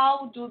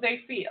 How do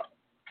they feel?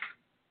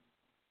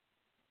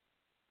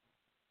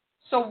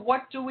 So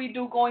what do we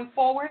do going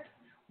forward?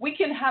 We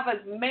can have as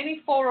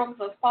many forums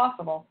as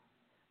possible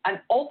and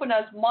open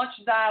as much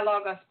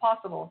dialogue as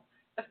possible.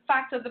 The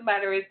fact of the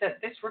matter is that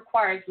this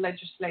requires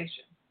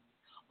legislation.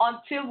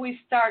 Until we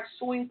start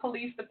suing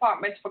police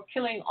departments for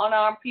killing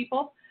unarmed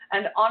people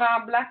and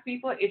unarmed black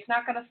people, it's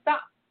not going to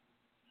stop.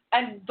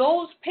 And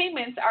those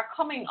payments are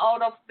coming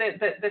out of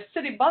the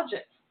city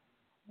budget.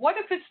 What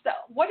if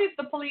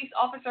the police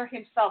officer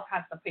himself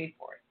has to pay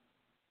for it?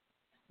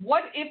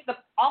 What if the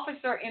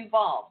officer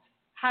involved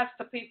has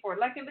to pay for it?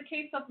 Like in the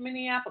case of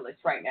Minneapolis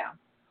right now.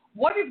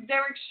 What if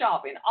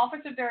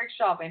Officer Derek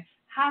Chauvin,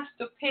 has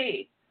to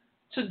pay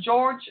to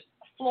George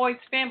Floyd's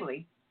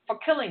family for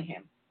killing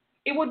him?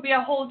 It would be a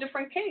whole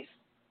different case.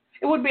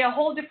 It would be a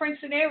whole different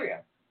scenario.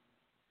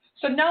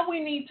 So now we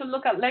need to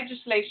look at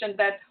legislation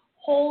that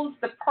holds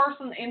the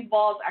person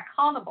involved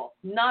accountable,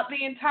 not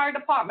the entire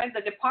department.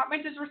 The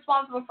department is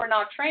responsible for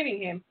not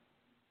training him,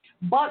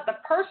 but the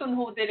person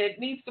who did it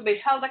needs to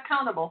be held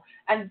accountable,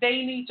 and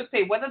they need to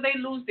pay, whether they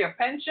lose their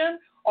pension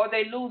or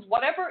they lose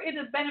whatever it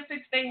is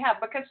benefits they have,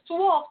 because too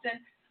often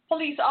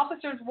police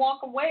officers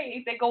walk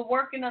away, they go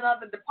work in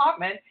another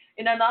department,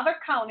 in another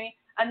county,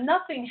 and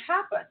nothing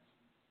happens.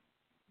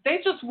 They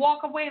just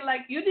walk away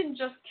like you didn't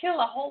just kill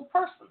a whole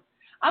person.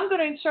 I'm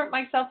going to insert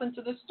myself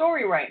into the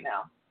story right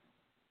now.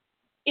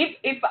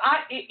 If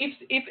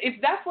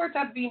that were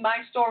to be my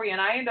story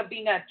and I end up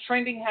being a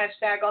trending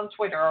hashtag on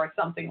Twitter or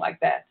something like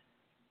that,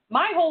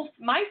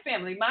 my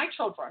family, my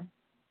children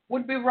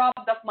would be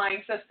robbed of my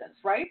existence,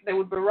 right? They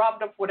would be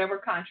robbed of whatever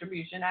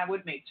contribution I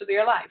would make to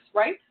their lives,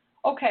 right?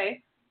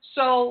 Okay,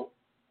 so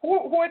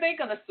who are they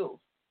going to sue?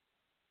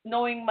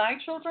 Knowing my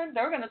children,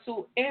 they're going to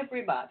sue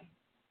everybody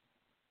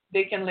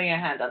they can lay a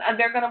hand on, and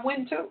they're going to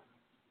win too,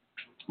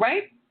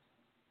 right?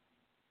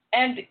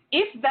 And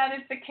if that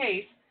is the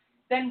case,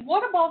 then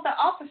what about the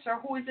officer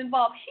who is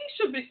involved? He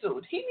should be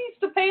sued. He needs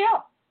to pay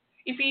up.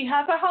 If he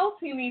has a house,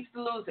 he needs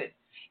to lose it.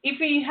 If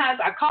he has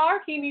a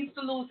car, he needs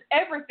to lose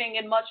everything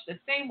in much the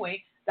same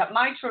way that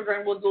my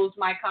children would lose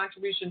my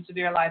contribution to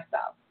their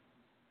lifestyle.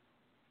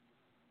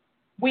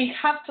 We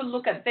have to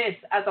look at this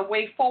as a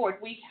way forward.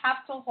 We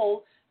have to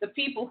hold the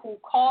people who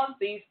cause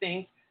these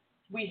things,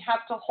 we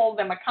have to hold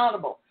them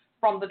accountable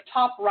from the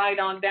top right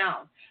on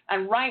down.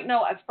 And right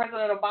now, as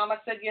President Obama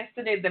said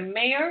yesterday, the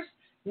mayors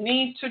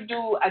need to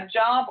do a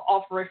job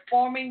of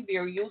reforming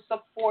their use of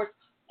force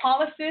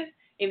policies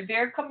in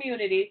their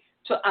community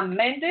to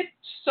amend it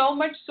so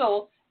much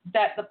so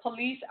that the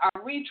police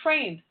are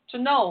retrained to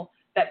know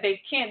that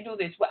they can't do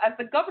this. Well, as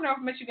the governor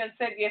of Michigan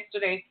said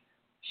yesterday,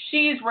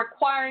 she is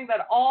requiring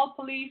that all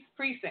police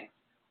precincts,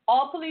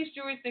 all police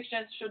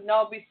jurisdictions should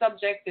now be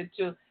subjected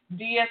to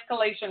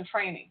de-escalation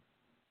training.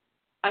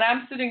 And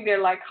I'm sitting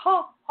there like,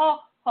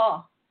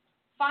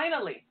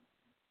 finally.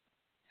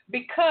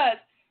 Because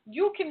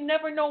you can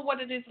never know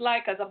what it is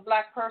like as a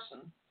black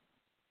person.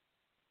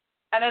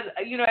 And as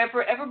you know,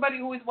 everybody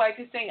who is white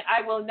is saying,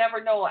 I will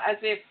never know, as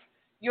if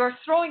you're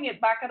throwing it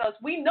back at us.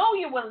 We know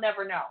you will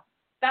never know.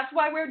 That's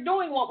why we're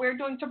doing what we're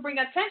doing, to bring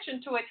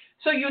attention to it,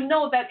 so you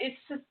know that it's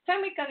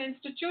systemic and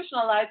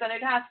institutionalized and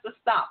it has to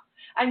stop.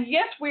 And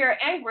yes, we are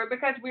angry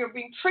because we are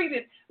being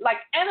treated like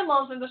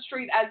animals in the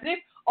street, as if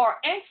our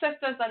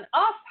ancestors and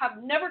us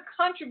have never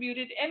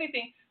contributed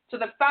anything to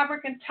the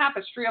fabric and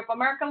tapestry of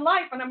American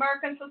life and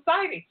American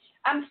society.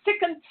 I'm sick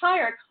and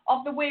tired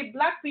of the way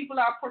Black people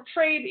are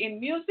portrayed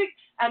in music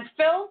and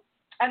film,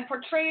 and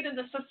portrayed in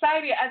the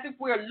society as if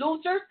we're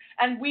losers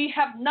and we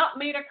have not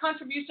made a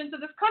contribution to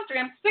this country.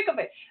 I'm sick of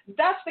it.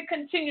 That's the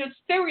continued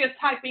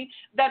stereotyping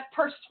that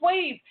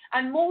persuades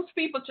and moves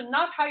people to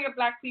not hire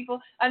Black people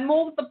and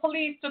moves the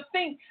police to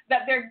think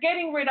that they're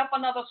getting rid of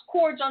another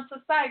scourge on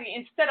society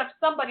instead of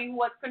somebody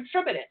who has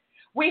contributed.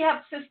 We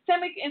have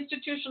systemic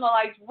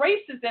institutionalized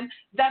racism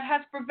that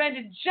has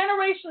prevented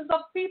generations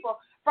of people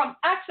from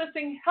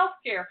accessing health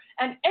care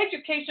and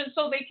education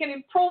so they can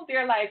improve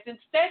their lives.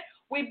 Instead,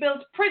 we built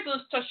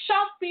prisons to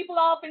shove people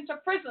off into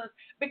prisons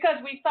because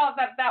we thought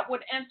that that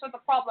would answer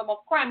the problem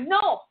of crime.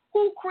 No,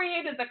 who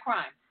created the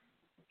crime?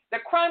 The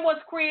crime was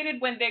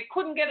created when they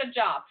couldn't get a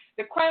job.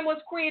 The crime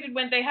was created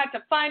when they had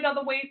to find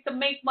other ways to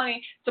make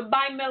money to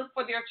buy milk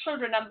for their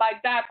children and buy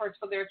diapers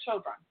for their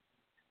children.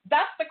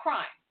 That's the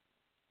crime.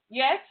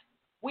 Yet,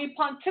 we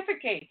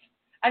pontificate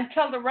and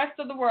tell the rest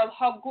of the world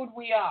how good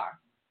we are.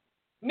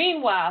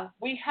 Meanwhile,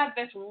 we had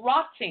this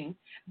rotting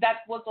that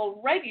was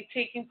already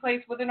taking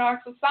place within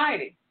our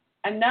society.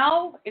 And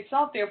now it's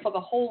out there for the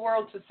whole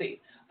world to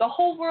see. The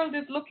whole world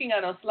is looking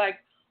at us like,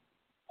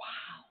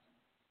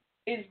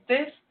 wow, is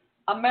this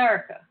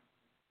America?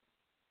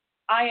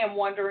 I am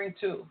wondering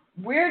too.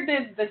 Where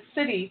did the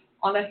city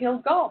on a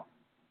hill go?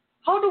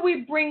 How do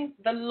we bring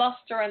the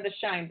luster and the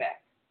shine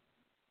back?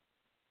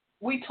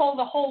 We told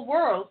the whole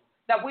world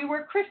that we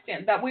were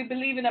Christian, that we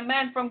believe in a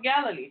man from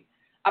Galilee,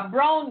 a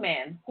brown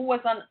man who was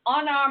an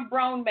unarmed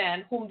brown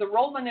man whom the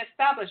Roman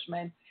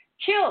establishment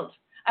killed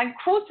and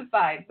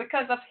crucified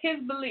because of his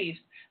beliefs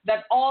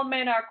that all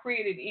men are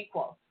created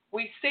equal.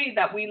 We say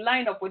that we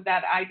line up with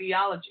that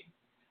ideology.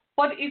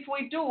 But if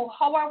we do,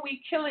 how are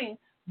we killing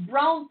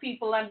brown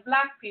people and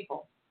Black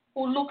people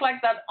who look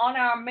like that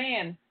unarmed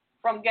man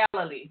from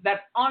Galilee,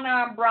 that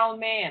unarmed brown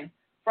man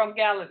from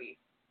Galilee?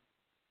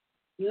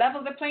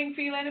 Level the playing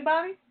field,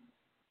 anybody?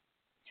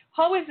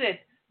 How is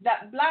it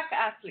that Black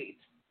athletes,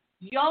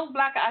 young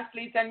Black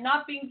athletes, are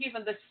not being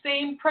given the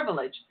same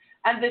privilege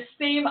and the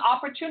same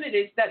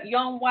opportunities that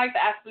young white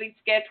athletes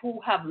get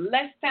who have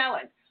less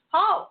talent?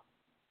 How?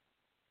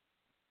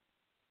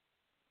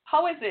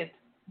 How is it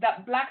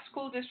that Black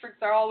school districts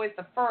are always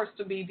the first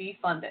to be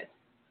defunded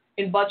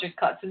in budget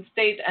cuts, in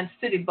state and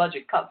city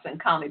budget cuts and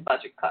county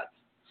budget cuts?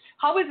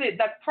 How is it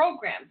that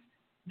programs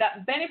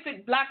that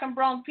benefit Black and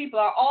brown people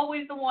are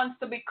always the ones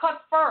to be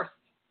cut first?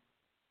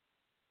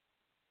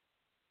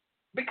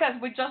 Because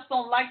we just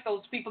don't like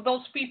those people.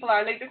 Those people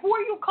are lazy. Who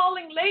are you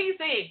calling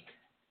lazy?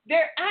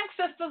 Their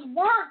ancestors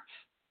worked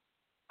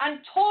and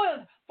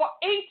toiled for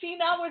 18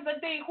 hours a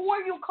day. Who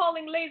are you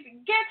calling lazy?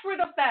 Get rid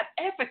of that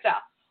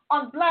epithet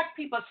on Black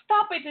people.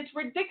 Stop it. It's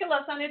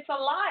ridiculous and it's a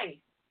lie.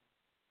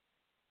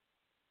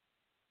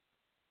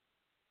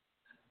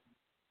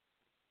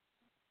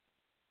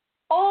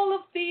 All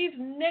of these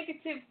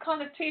negative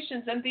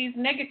connotations and these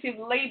negative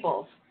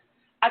labels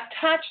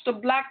attached to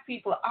Black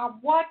people are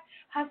what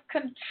has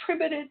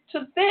contributed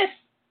to this.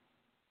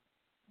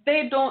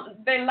 They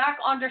lack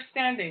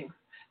understanding.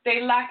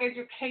 They lack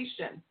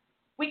education.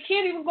 We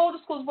can't even go to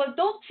schools. Well,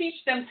 don't teach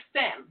them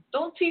STEM.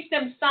 Don't teach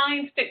them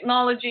science,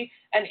 technology,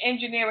 and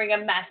engineering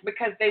and math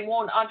because they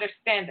won't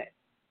understand it.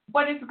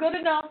 But it's good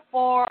enough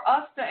for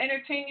us to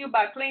entertain you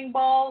by playing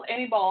ball,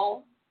 any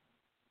ball,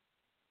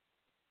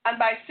 and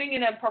by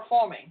singing and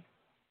performing.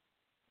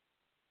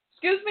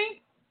 Excuse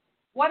me?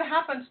 What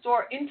happens to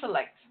our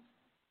intellect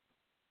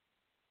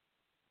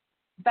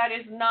that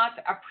is not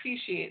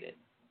appreciated?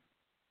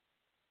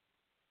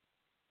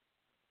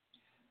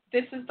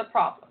 This is the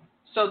problem.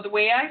 So the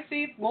way I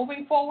see it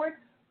moving forward,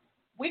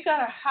 we got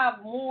to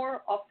have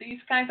more of these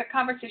kinds of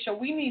conversations.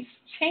 We need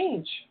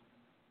change.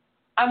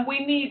 And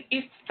we need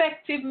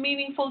effective,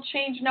 meaningful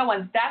change now.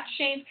 And that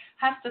change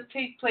has to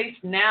take place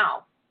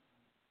now.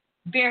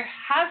 There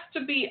has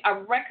to be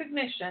a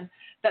recognition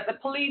that the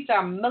police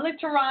are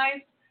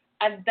militarized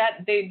and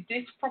that they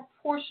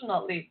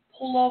disproportionately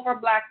pull over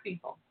Black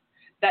people,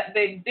 that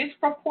they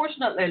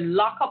disproportionately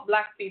lock up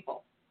Black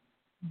people.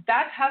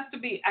 That has to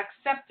be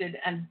accepted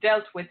and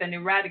dealt with and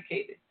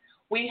eradicated.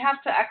 We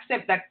have to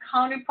accept that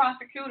county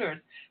prosecutors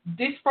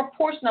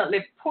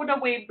disproportionately put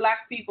away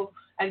Black people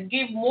and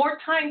give more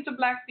time to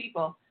Black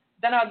people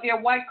than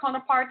their white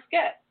counterparts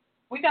get.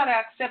 We got to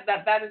accept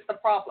that that is the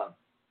problem.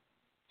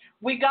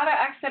 We got to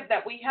accept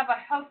that we have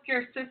a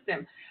healthcare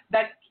system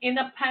that in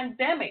a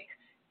pandemic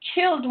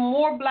killed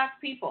more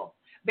Black people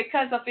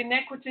because of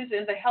inequities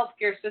in the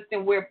healthcare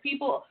system, where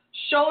people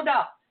showed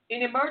up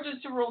in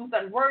emergency rooms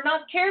and were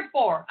not cared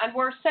for and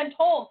were sent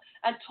home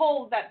and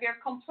told that their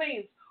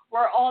complaints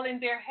were all in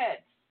their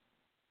heads.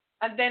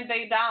 And then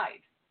they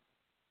died.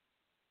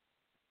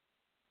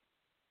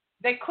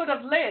 They could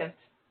have lived,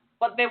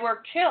 but they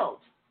were killed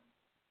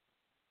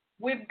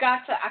We've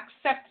got to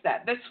accept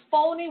that. This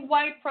phony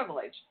white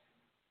privilege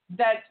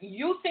that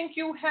you think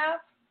you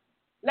have,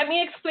 let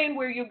me explain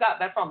where you got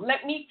that from.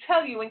 Let me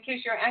tell you in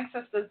case your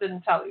ancestors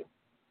didn't tell you.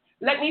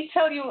 Let me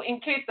tell you in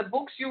case the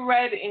books you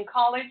read in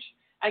college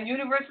and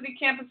university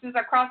campuses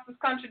across this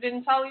country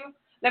didn't tell you.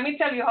 Let me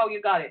tell you how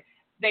you got it.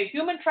 They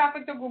human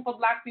trafficked a group of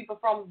black people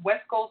from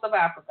west coast of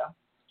Africa,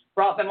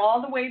 brought them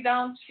all the way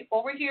down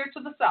over here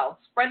to the south,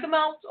 spread them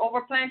out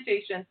over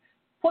plantations,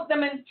 put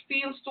them in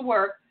fields to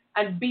work,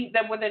 and beat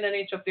them within an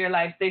inch of their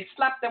lives. They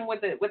slapped them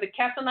with a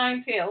cat o'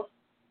 nine tails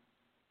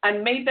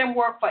and made them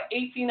work for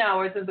 18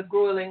 hours in the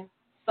grueling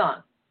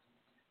sun.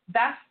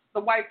 That's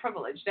the white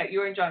privilege that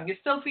you're enjoying. You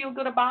still feel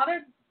good about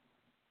it?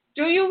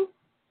 Do you?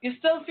 You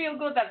still feel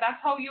good that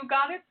that's how you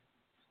got it?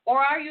 Or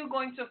are you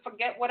going to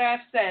forget what I've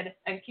said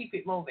and keep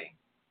it moving?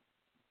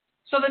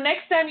 So the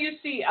next time you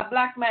see a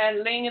black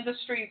man laying in the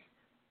street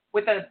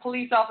with a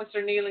police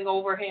officer kneeling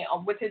over him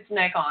with his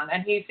neck on,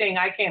 and he's saying,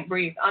 I can't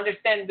breathe,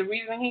 understand the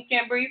reason he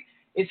can't breathe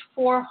is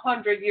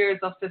 400 years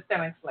of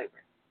systemic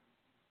slavery.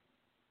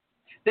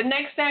 The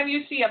next time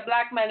you see a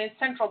black man in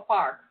Central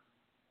Park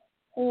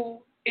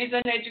who is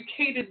an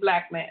educated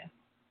black man,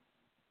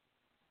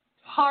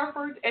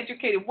 Harvard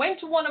educated, went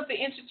to one of the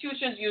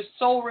institutions you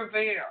so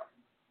revere,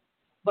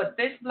 but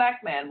this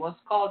black man was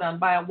called on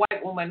by a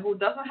white woman who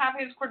doesn't have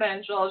his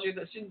credentials.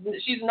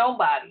 She's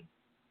nobody,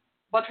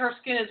 but her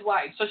skin is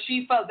white. So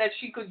she felt that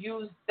she could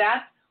use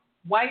that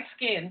white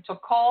skin to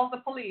call the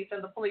police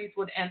and the police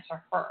would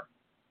answer her.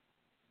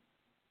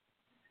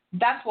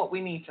 That's what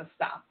we need to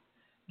stop.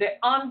 The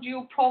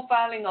undue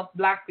profiling of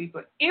black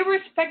people,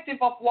 irrespective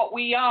of what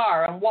we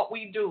are and what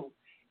we do,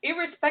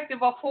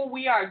 irrespective of who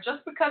we are,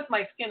 just because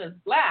my skin is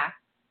black,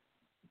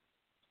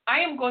 I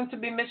am going to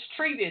be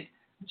mistreated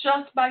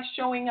just by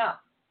showing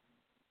up.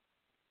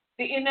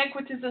 The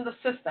inequities in the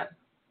system.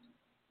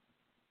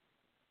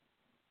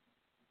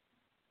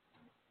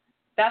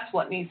 That's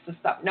what needs to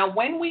stop. Now,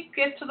 when we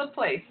get to the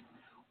place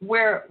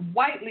where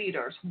white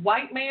leaders,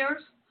 white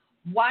mayors,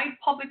 white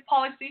public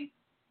policy,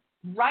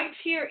 right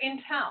here in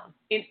town,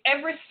 in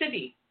every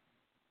city,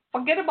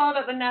 forget about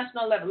at the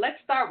national level.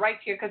 Let's start right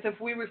here, because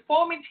if we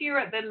reform it here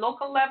at the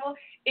local level,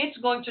 it's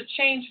going to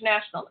change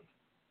nationally.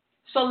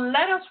 So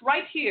let us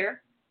right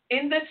here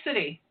in the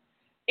city,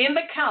 in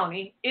the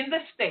county, in the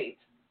state,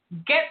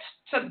 get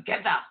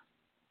together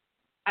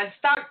and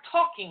start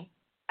talking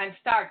and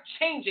start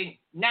changing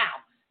now.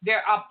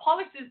 There are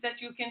policies that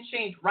you can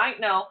change right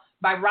now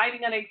by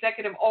writing an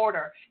executive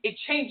order. It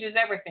changes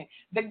everything.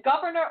 The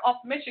governor of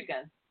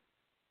Michigan,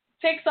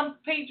 take some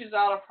pages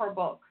out of her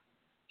book.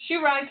 She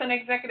writes an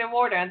executive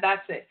order, and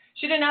that's it.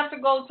 She didn't have to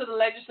go to the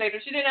legislature.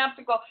 She didn't have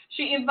to go.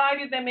 She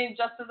invited them in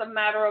just as a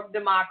matter of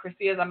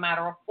democracy, as a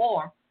matter of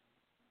form.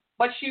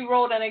 But she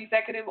wrote an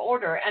executive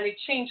order, and it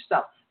changed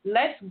stuff.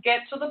 Let's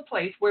get to the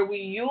place where we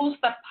use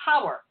the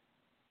power,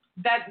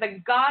 that the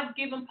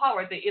God-given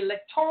power, the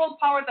electoral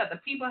power that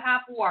the people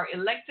have who are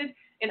elected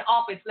in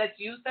office. Let's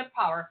use that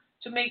power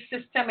to make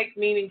systemic,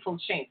 meaningful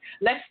change.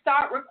 Let's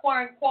start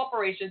requiring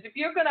corporations. If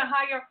you're going to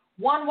hire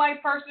one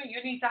white person,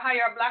 you need to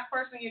hire a black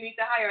person, you need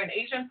to hire an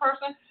Asian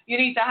person, you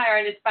need to hire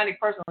an Hispanic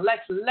person.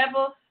 Let's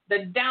level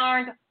the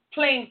darned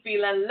playing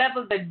field and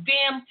level the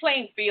damn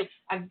playing field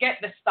and get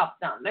this stuff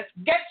done. Let's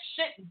get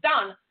shit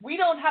done. We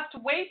don't have to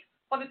wait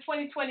for the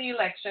 2020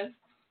 elections.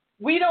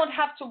 We don't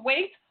have to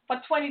wait for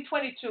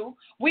 2022.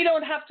 We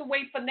don't have to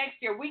wait for next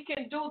year. We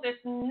can do this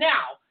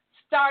now,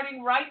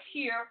 starting right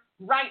here,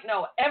 right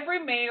now.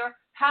 Every mayor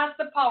has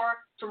the power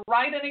to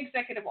write an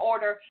executive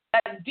order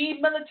that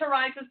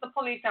demilitarizes the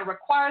police and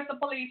requires the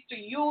police to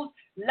use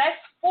less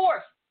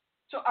force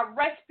to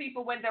arrest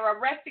people when they're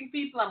arresting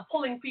people and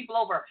pulling people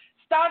over.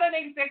 Start an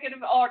executive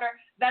order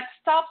that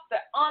stops the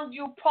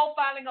undue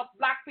profiling of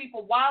black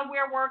people while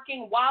we're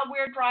working, while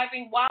we're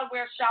driving, while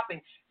we're shopping.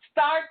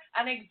 Start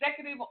an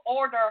executive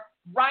order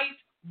right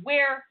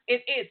where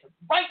it is.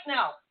 Right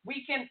now.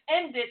 We can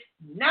end it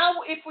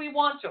now if we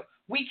want to.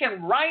 We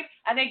can write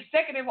an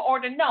executive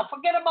order now.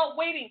 Forget about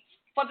waiting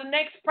for the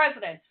next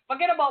president.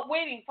 Forget about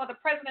waiting for the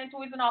president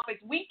who is in office.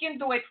 We can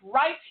do it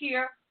right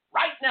here,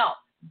 right now.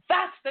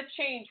 That's the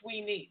change we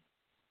need.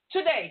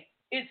 Today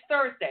is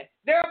Thursday.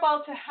 They're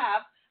about to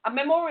have a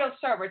memorial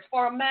service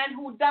for a man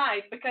who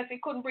died because he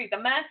couldn't breathe,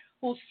 a man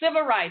whose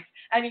civil rights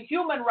and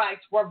human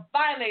rights were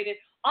violated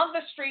on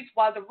the streets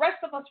while the rest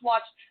of us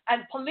watched,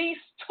 and police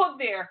stood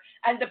there,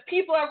 and the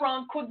people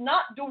around could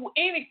not do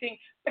anything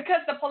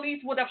because the police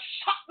would have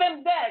shot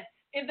them dead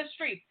in the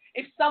streets.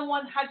 If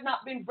someone had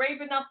not been brave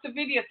enough to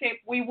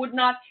videotape, we would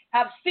not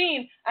have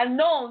seen and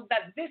known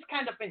that this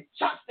kind of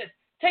injustice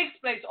takes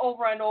place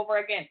over and over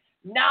again.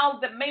 Now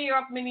the mayor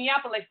of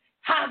Minneapolis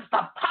has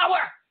the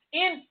power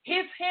in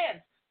his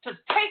hands to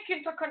take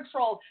into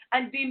control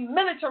and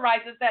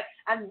demilitarizes that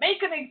and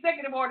make an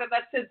executive order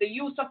that says the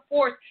use of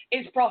force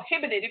is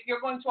prohibited. If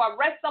you're going to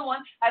arrest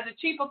someone, as the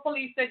chief of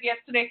police said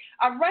yesterday,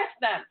 arrest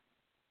them.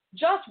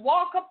 Just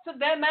walk up to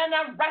them and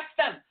arrest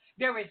them.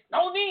 There is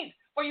no need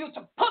for you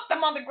to put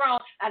them on the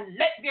ground and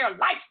let their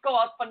lights go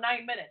out for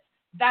 9 minutes.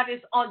 That is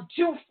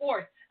undue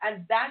force,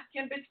 And that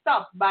can be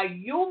stopped by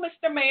you,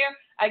 Mr. Mayor,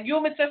 and you,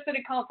 Mr.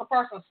 City Council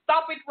person.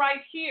 Stop it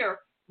right here,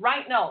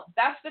 right now.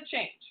 That's the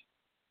change.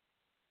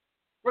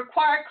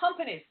 Require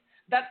companies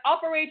that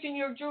operate in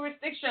your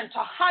jurisdiction to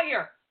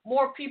hire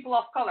more people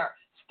of color.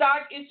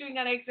 Start issuing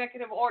an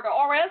executive order,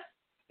 or else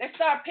they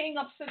start paying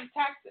up city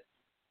taxes.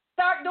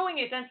 Start doing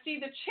it and see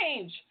the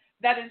change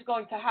that is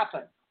going to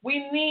happen.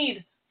 We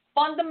need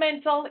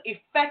fundamental,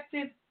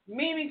 effective,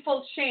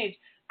 meaningful change,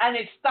 and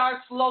it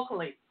starts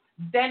locally.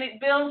 Then it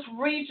builds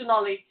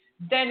regionally.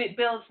 Then it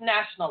builds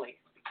nationally.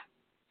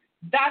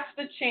 That's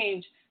the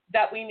change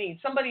that we need.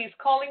 Somebody is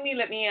calling me.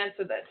 Let me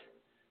answer this.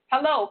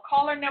 Hello,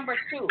 caller number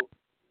 2.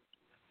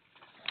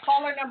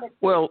 Caller number 2.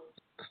 Well,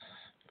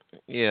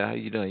 yeah, how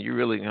you doing? You're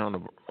really on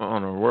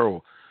a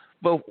roll.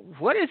 But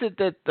what is it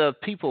that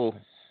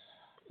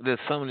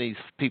some of these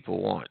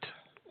people want?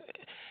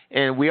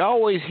 And we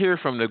always hear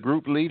from the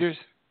group leaders,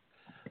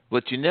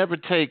 but you never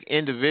take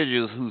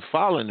individuals who's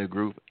following the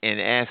group and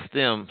ask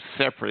them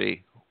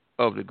separately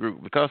of the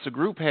group, because the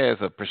group has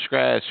a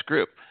prescribed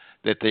script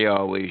that they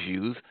always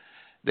use.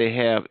 They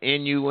have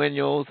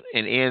innuendos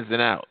and ins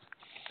and outs.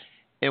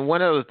 And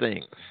one other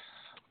thing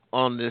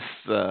on this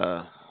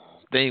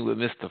thing with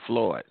Mr.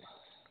 Floyd,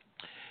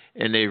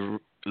 and they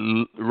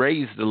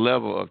raised the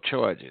level of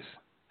charges.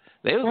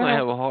 They was going to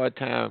have a hard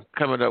time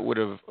coming up with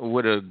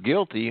a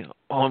guilty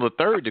on the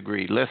 3rd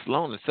degree, let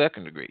alone the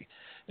 2nd degree.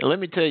 And let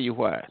me tell you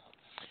why.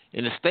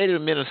 In the state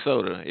of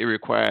Minnesota, it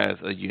requires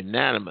a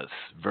unanimous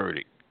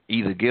verdict,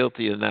 either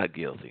guilty or not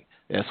guilty.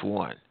 That's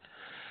one.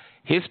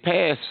 His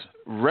past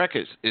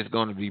records is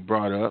going to be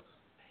brought up,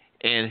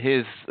 and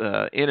his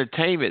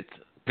entertainment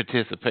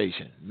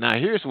participation. Now,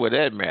 here's where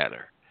that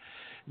matters.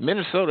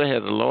 Minnesota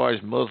has a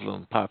large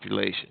Muslim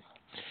population,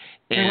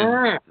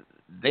 and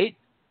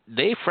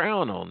they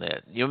frown on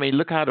that. You know what I mean?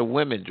 Look how the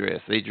women dress.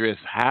 They dress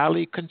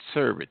highly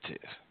conservative.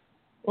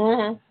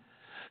 Mm-hmm.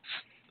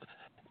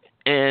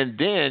 And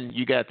then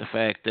you got the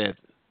fact that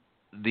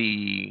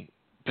the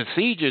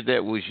procedure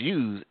that was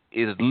used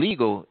is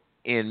legal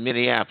in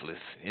Minneapolis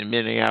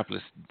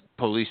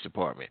Police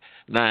Department.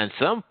 Now, in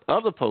some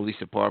other police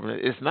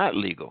department, it's not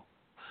legal.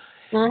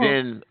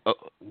 Then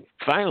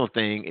final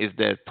thing is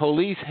that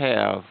police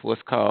have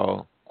what's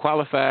called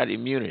qualified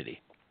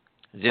immunity,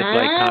 just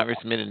like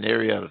congressmen and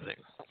every other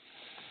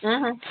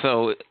thing.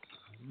 So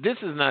this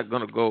is not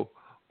going to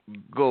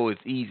go as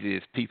easy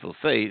as people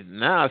say.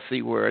 Now I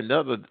see where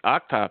another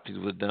autopsy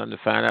was done to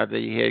find out that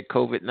he had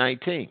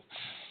COVID-19.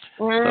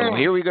 So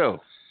here we go.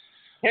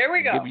 Here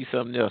we go. Give you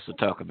something else to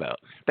talk about.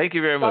 Thank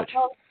you very much.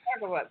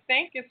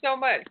 Thank you so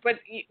much. But,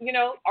 you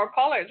know, our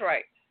caller is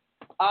right.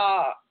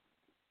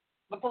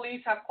 The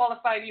police have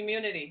qualified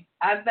immunity.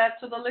 Add that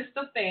to the list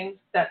of things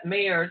that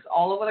mayors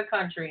all over the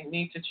country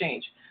need to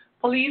change.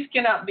 Police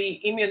cannot be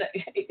immune.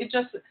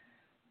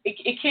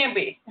 It can't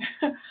be.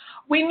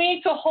 We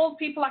need to hold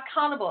people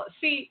accountable.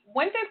 See,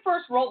 when they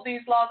first wrote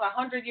these laws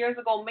 100 years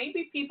ago,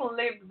 maybe people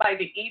lived by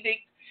the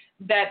edict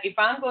that if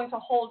I'm going to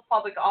hold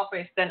public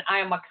office, then I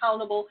am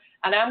accountable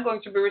and I'm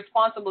going to be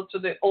responsible to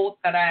the oath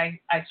that I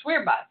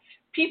swear by.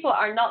 People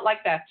are not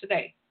like that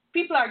today.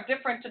 People are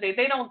different today.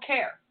 They don't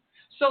care.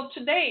 So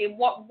today,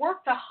 what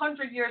worked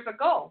 100 years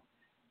ago,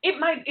 it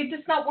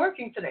is not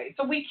working today.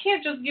 So we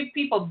can't just give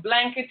people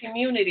blanket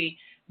immunity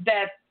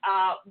that,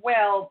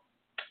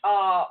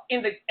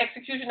 in the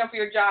execution of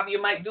your job, you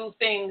might do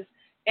things,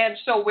 and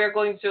so we're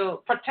going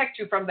to protect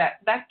you from that.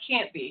 That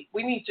can't be.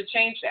 We need to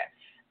change that.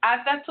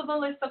 Add that to the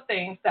list of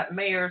things that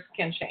mayors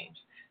can change.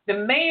 The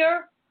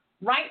mayor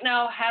right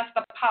now has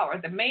the power.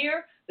 The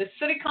mayor, the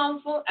city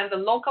council, and the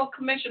local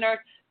commissioners,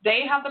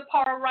 they have the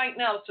power right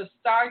now to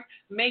start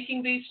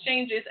making these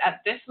changes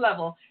at this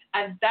level,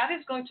 and that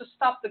is going to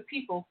stop the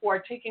people who are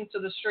taking to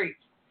the streets.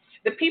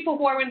 The people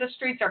who are in the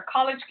streets are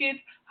college kids,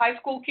 high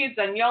school kids,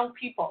 and young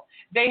people.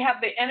 They have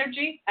the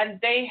energy and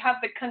they have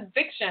the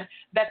conviction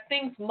that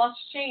things must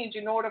change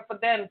in order for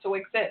them to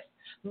exist.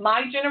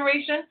 My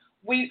generation,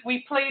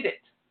 we played it.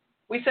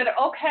 We said,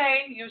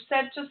 okay, you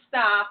said to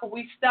stop.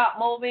 We stopped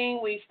moving.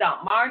 We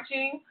stopped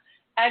marching.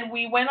 And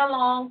we went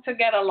along to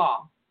get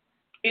along.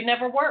 It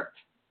never worked.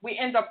 We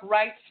end up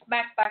right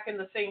smack back in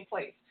the same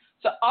place.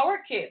 So our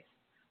kids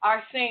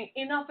are saying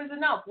enough is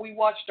enough. We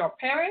watched our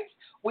parents,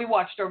 we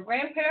watched our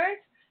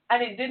grandparents,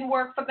 and it didn't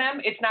work for them.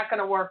 It's not going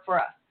to work for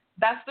us.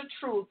 That's the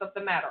truth of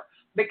the matter.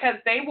 Because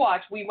they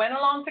watched, we went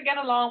along to get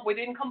along, we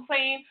didn't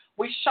complain,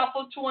 we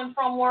shuffled to and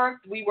from work,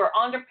 we were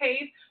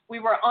underpaid,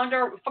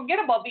 forget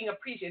about being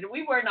appreciated,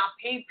 we were not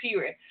paid,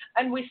 period.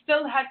 And we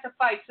still had to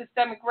fight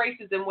systemic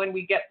racism when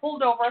we get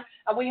pulled over,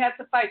 and we had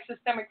to fight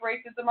systemic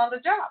racism on the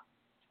job.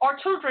 Our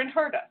children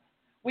hurt us.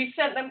 We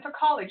sent them to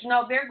college.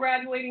 Now they're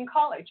graduating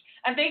college,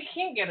 and they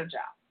can't get a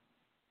job.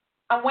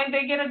 And when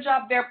they get a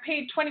job, they're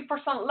paid 20%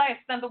 less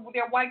than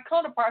their white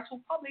counterparts,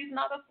 who probably is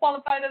not as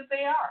qualified as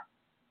they are.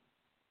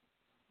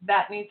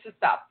 That needs to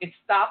stop. It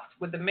stops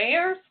with the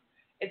mayors.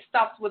 It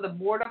stops with the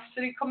board of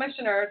city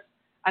commissioners,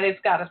 and it's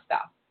got to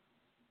stop.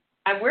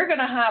 And we're going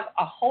to have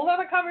a whole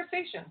other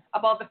conversation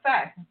about the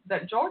fact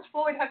that George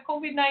Floyd had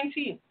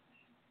COVID-19.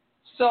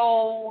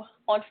 So,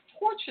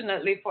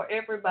 unfortunately for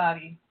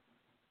everybody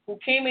who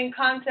came in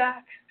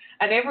contact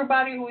and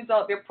everybody who is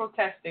out there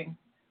protesting,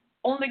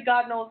 only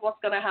God knows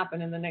what's going to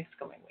happen in the next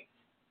coming weeks.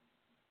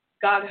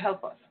 God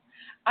help us.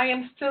 I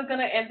am still going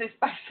to end this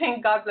by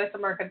saying God bless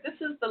America. This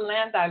is the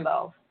land I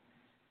love.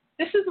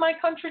 This is my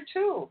country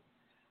too.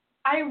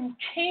 I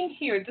came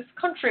here. This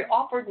country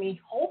offered me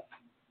hope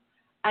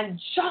and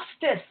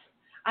justice,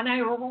 and I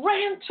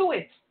ran to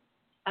it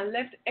and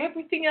left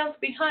everything else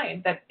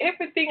behind. That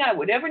everything I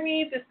would ever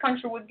need, this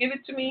country would give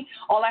it to me.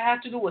 All I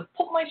had to do was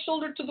put my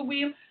shoulder to the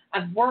wheel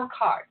and work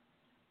hard.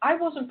 I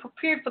wasn't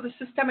prepared for the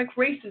systemic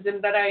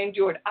racism that I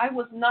endured. I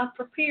was not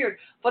prepared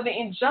for the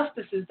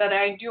injustices that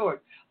I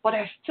endured. But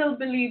I still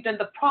believed in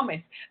the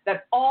promise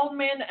that all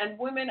men and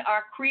women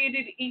are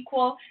created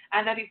equal,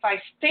 and that if I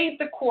stayed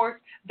the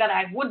course, that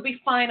I would be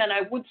fine and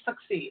I would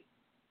succeed.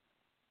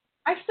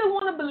 I still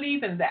want to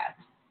believe in that,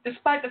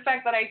 despite the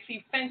fact that I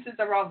see fences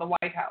around the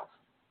White House.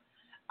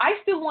 I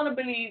still want to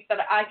believe that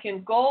I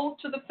can go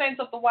to the fence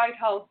of the White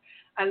House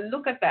and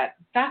look at that.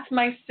 That's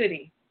my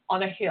city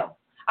on a hill.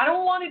 I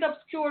don't want it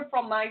obscured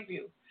from my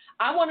view.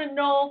 I want to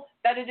know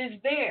that it is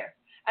there,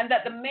 and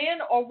that the man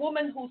or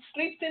woman who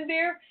sleeps in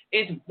there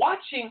is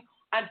watching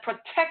and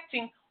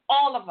protecting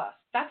all of us.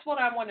 That's what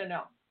I want to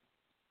know.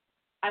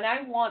 And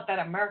I want that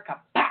America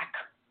back.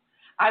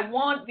 I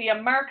want the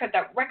America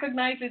that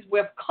recognizes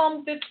we've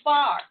come this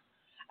far,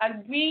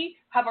 and we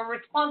have a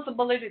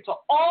responsibility to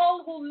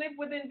all who live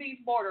within these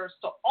borders,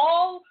 to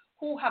all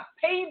who have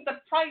paid the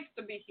price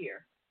to be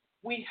here.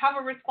 We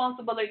have a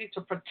responsibility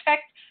to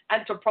protect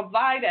and to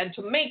provide and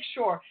to make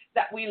sure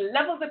that we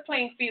level the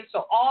playing field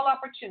so all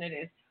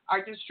opportunities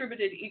are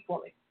distributed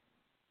equally.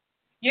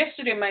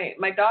 Yesterday,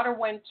 my daughter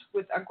went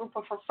with a group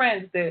of her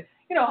friends. You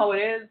know how it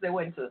is. They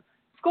went to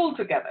school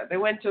together. They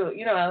went to,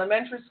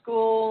 elementary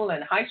school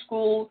and high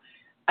school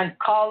and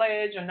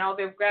college, and now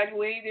they've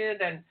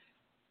graduated, and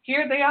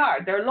here they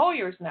are. They're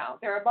lawyers now.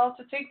 They're about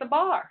to take the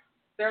bar.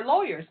 They're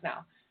lawyers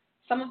now.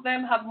 Some of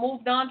them have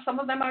moved on. Some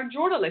of them are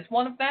journalists.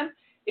 One of them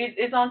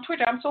is on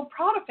Twitter. I'm so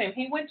proud of him.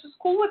 He went to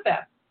school with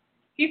them.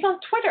 He's on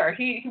Twitter.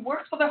 He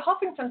works for the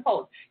Huffington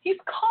Post. He's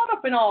caught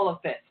up in all of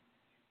this.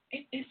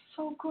 It is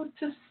so good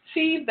to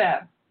see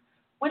them.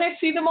 When I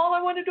see them, all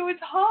I want to do is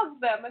hug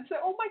them and say,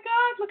 oh, my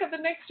God, look at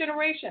the next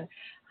generation.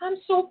 I'm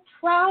so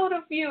proud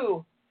of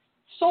you.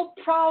 So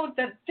proud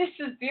that this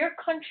is their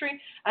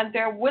country, and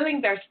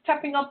they're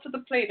stepping up to the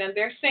plate, and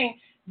they're saying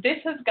this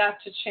has got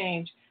to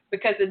change,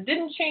 because it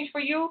didn't change for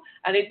you,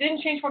 and it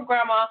didn't change for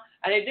grandma,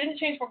 and it didn't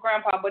change for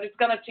grandpa, but it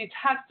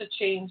has to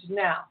change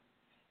now.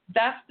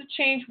 That's the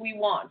change we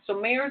want.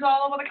 So mayors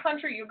all over the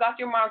country, you got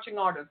your marching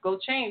orders. Go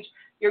change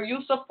your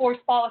use of force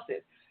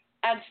policies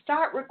and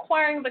start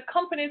requiring the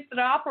companies that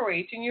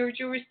operate in your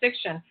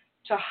jurisdiction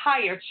to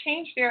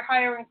change their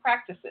hiring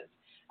practices.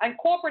 And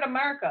corporate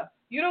America,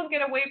 you don't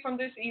get away from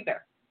this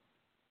either.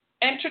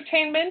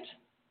 Entertainment,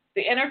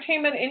 the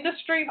entertainment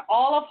industry,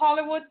 all of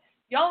Hollywood,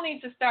 y'all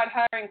need to start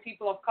hiring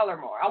people of color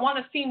more. I want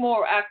to see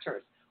more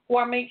actors who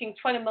are making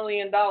 $20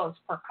 million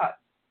per cut.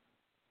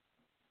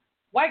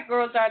 White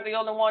girls are the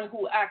only one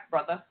who act,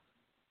 brother.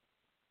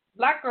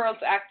 Black girls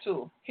act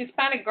too.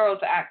 Hispanic girls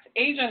act.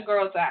 Asian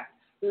girls act.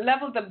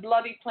 Level the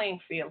bloody playing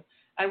field,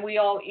 and we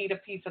all eat a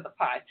piece of the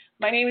pie.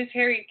 My name is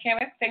Harriet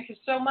Kimmick. Thank you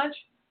so much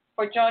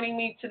for joining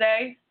me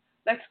today.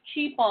 Let's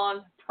keep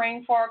on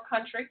praying for our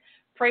country.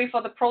 Pray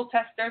for the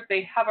protesters.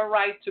 They have a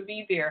right to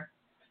be there.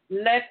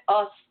 Let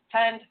us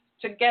stand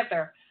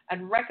together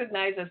and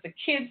recognize, as the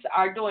kids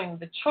are doing,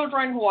 the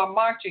children who are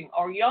marching,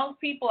 or young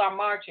people are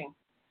marching,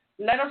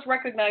 let us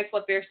recognize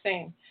what they're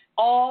saying.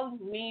 All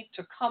need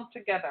to come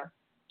together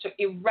to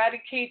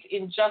eradicate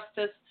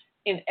injustice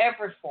in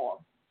every form.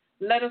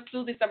 Let us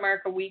do this,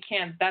 America. We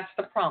can. That's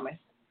the promise.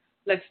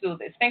 Let's do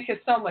this. Thank you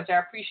so much. I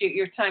appreciate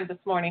your time this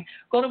morning.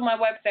 Go to my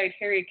website,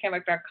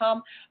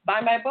 harrietkemmick.com. Buy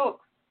my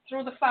book,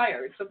 Through the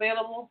Fire. It's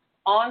available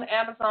on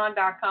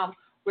Amazon.com.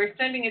 We're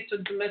sending it to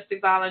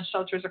domestic violence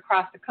shelters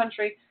across the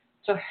country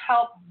to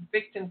help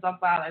victims of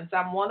violence.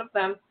 I'm one of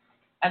them,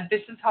 and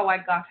this is how I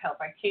got help.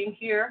 I came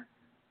here,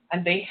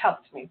 and they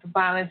helped me, the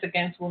Violence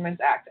Against Women's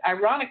Act.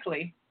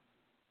 Ironically,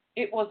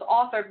 it was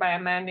authored by a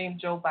man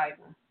named Joe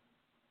Biden.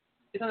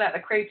 Isn't that the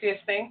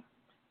craziest thing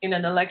in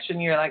an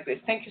election year like this?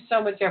 Thank you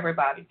so much,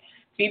 everybody.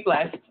 Be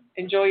blessed.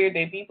 Enjoy your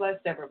day. Be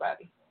blessed,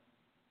 everybody.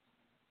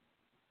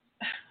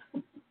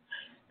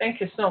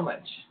 Thank you so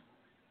much.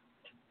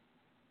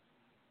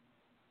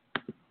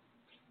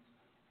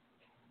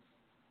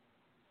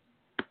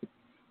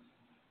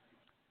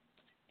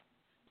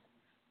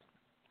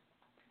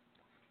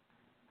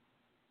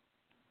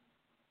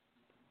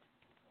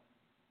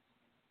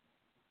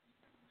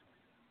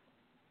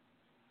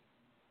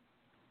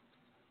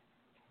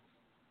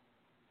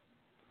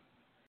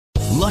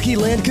 Lucky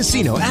Land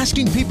Casino,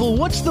 asking people,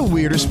 what's the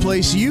weirdest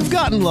place you've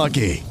gotten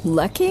lucky?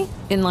 Lucky?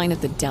 In line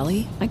at the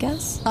deli, I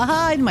guess?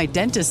 Aha, in my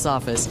dentist's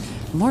office.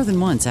 More than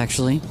once,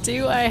 actually.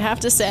 Do I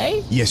have to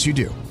say? Yes, you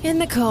do. In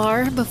the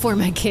car before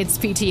my kids'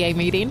 PTA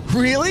meeting.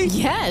 Really?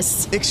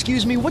 Yes.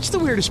 Excuse me, what's the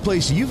weirdest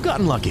place you've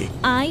gotten lucky?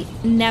 I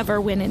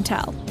never win and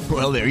tell.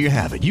 Well, there you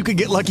have it. You can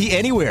get lucky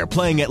anywhere,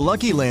 playing at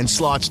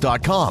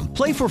LuckyLandSlots.com.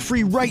 Play for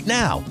free right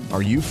now.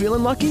 Are you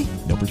feeling lucky?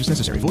 No purchase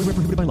necessary. Void where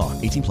prohibited by law.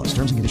 18+.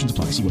 Terms and conditions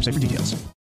apply. See website for details.